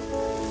 David.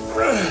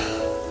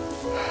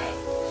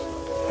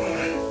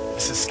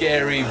 It's a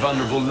scary,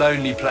 vulnerable,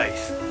 lonely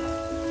place.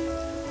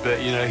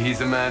 But, you know,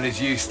 he's a man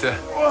who's used to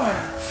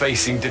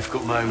facing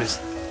difficult moments.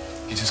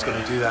 You just got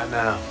to do that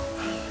now.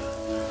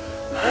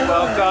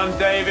 Well done,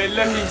 David.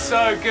 Looking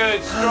so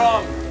good,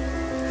 strong.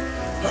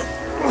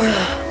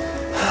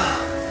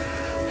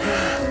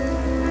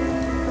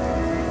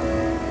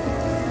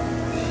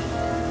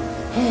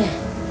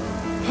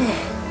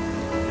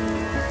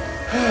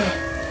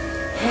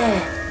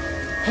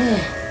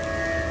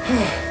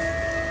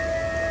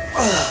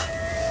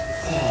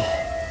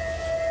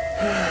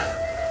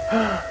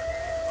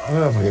 I don't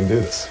know if I can do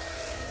this.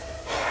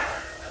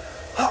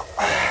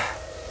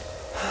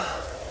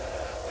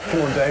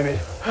 Come on, David.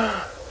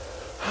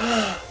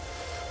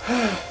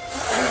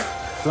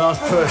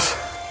 Last push.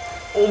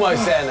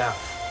 Almost there now.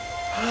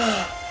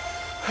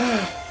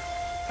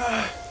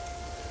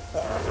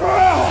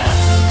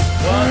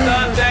 Well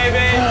done,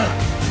 David.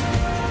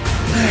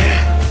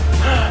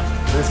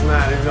 This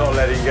man is not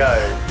letting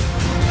go.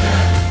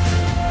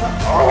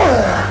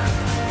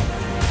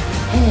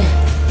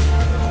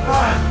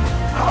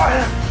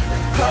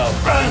 Well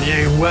done,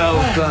 you. Well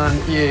done,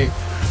 you.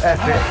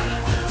 Epic.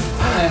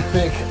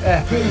 Epic,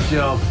 epic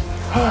job.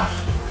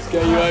 Let's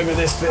get you over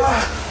this bit.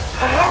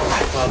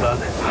 Well done.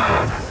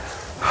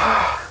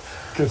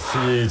 Good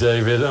for you,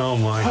 David. Oh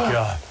my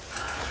God.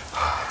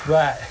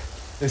 That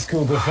is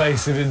called the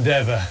face of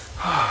endeavour.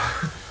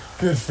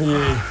 Good for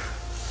you.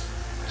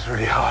 It's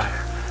really hard.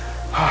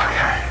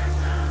 Okay.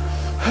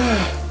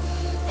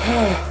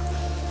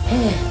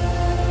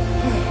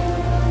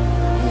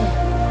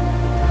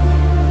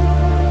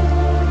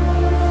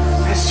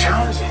 It's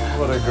challenging.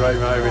 What a great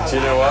moment. Do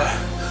you know what?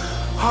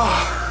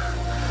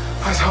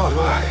 That's hard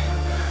work.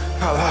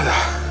 Not like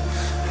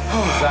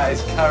That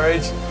is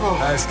courage,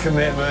 that is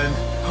commitment,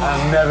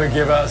 and never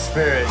give up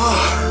spirit.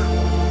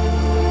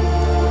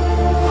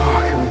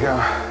 Can we go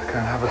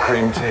and have a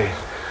cream tea?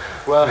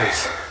 Well,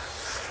 Please.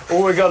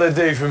 all we've got to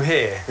do from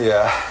here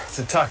Yeah. is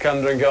to tuck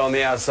under and go on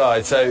the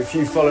outside. So if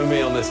you follow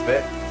me on this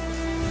bit,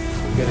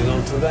 getting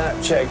onto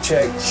that. Check,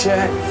 check,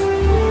 check.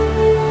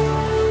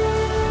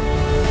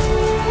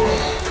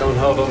 Come and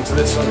hold on to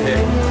this one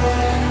here.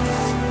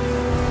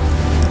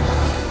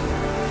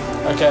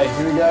 Okay,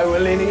 here we go. We're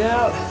leaning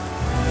out.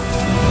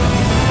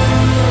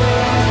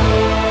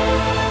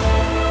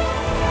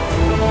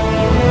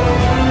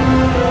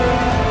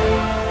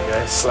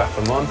 Okay, slap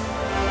them on.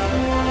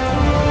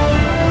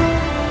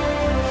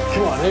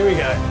 Come on, here we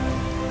go.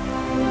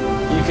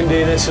 You can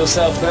do this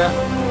yourself now.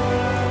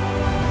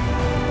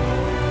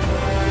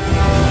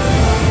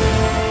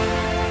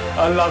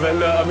 I love it,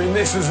 look, I mean,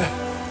 this is a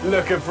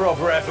look of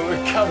proper effort.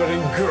 We're covered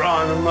in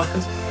grime and mud.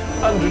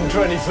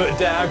 120 foot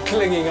down,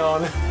 clinging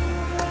on,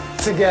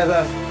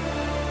 together.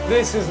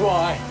 This is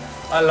why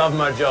I love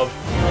my job.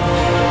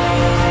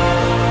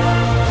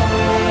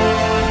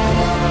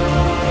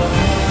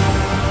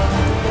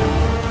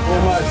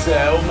 Almost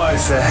there,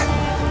 almost there.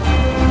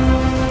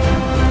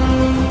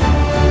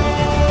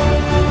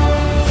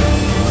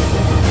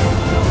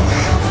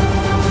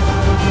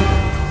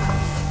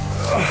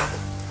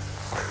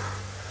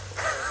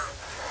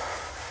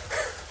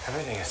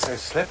 Everything is so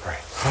slippery.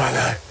 I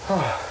know.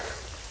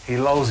 He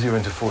lulls you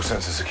into full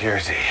sense of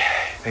security.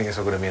 You think it's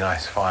all going to be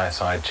nice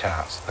fireside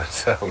chats,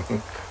 but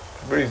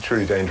really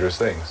truly dangerous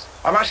things.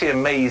 I'm actually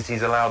amazed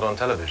he's allowed on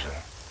television.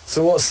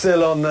 So what's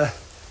still on the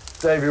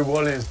David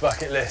Walliams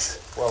bucket list?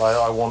 Well,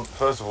 I want,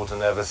 first of all, to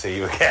never see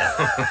you again.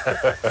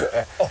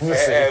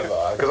 Obviously.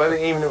 Ever. Because I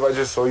think even if I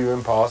just saw you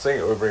in passing,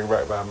 it would bring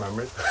back bad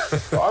memories.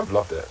 But I've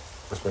loved it.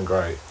 It's been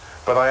great.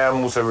 But I am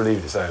also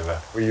relieved it's over.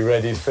 Were you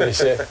ready to finish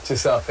it?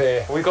 Just up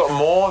here. We got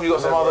more? Have you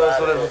got some other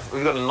sort of... Have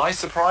you got a nice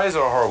surprise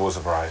or a horrible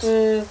surprise?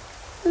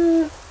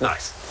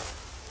 Nice.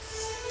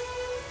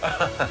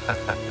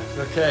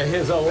 Okay,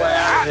 here's our way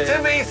out To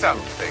here. me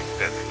something,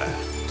 isn't there?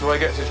 Do I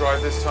get to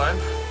drive this time?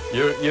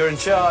 You're in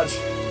charge.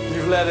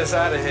 You've led us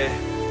out of here.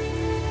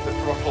 The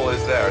throttle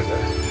is there, is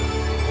it?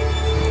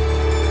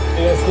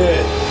 Let's do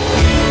it.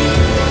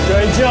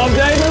 Great job,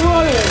 David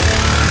Walliams.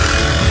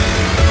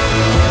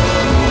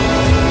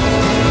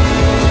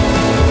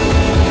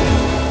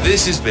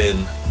 This has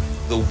been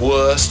the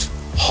worst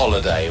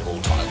holiday of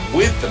all time,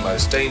 with the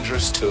most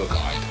dangerous tour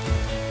guide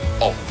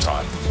of all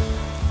time.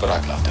 But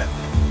I've loved it.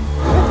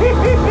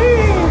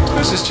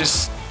 This is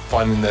just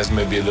finding there's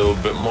maybe a little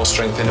bit more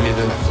strength in me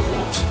than I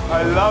thought.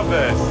 I love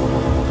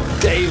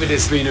this. David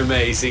has been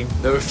amazing.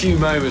 There were a few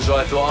moments where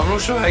I thought, I'm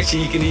not sure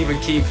actually he can even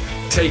keep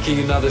taking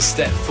another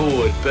step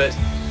forward, but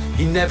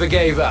he never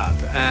gave up,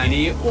 and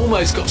he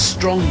almost got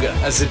stronger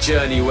as the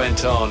journey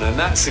went on, and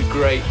that's a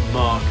great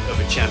mark of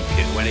a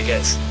champion. When it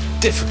gets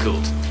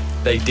difficult,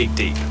 they dig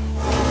deep.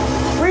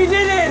 We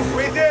did it!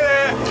 We did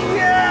it!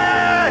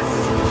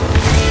 Yes!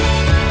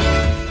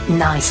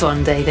 Nice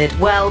one, David.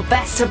 Well,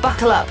 best to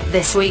buckle up.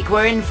 This week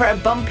we're in for a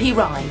bumpy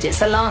ride. It's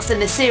the last in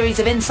the series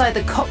of Inside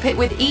the Cockpit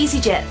with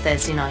EasyJet,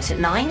 Thursday night at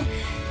 9.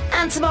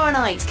 And tomorrow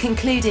night,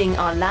 concluding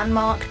our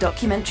landmark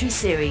documentary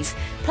series,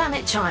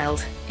 Planet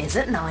Child, is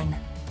at 9.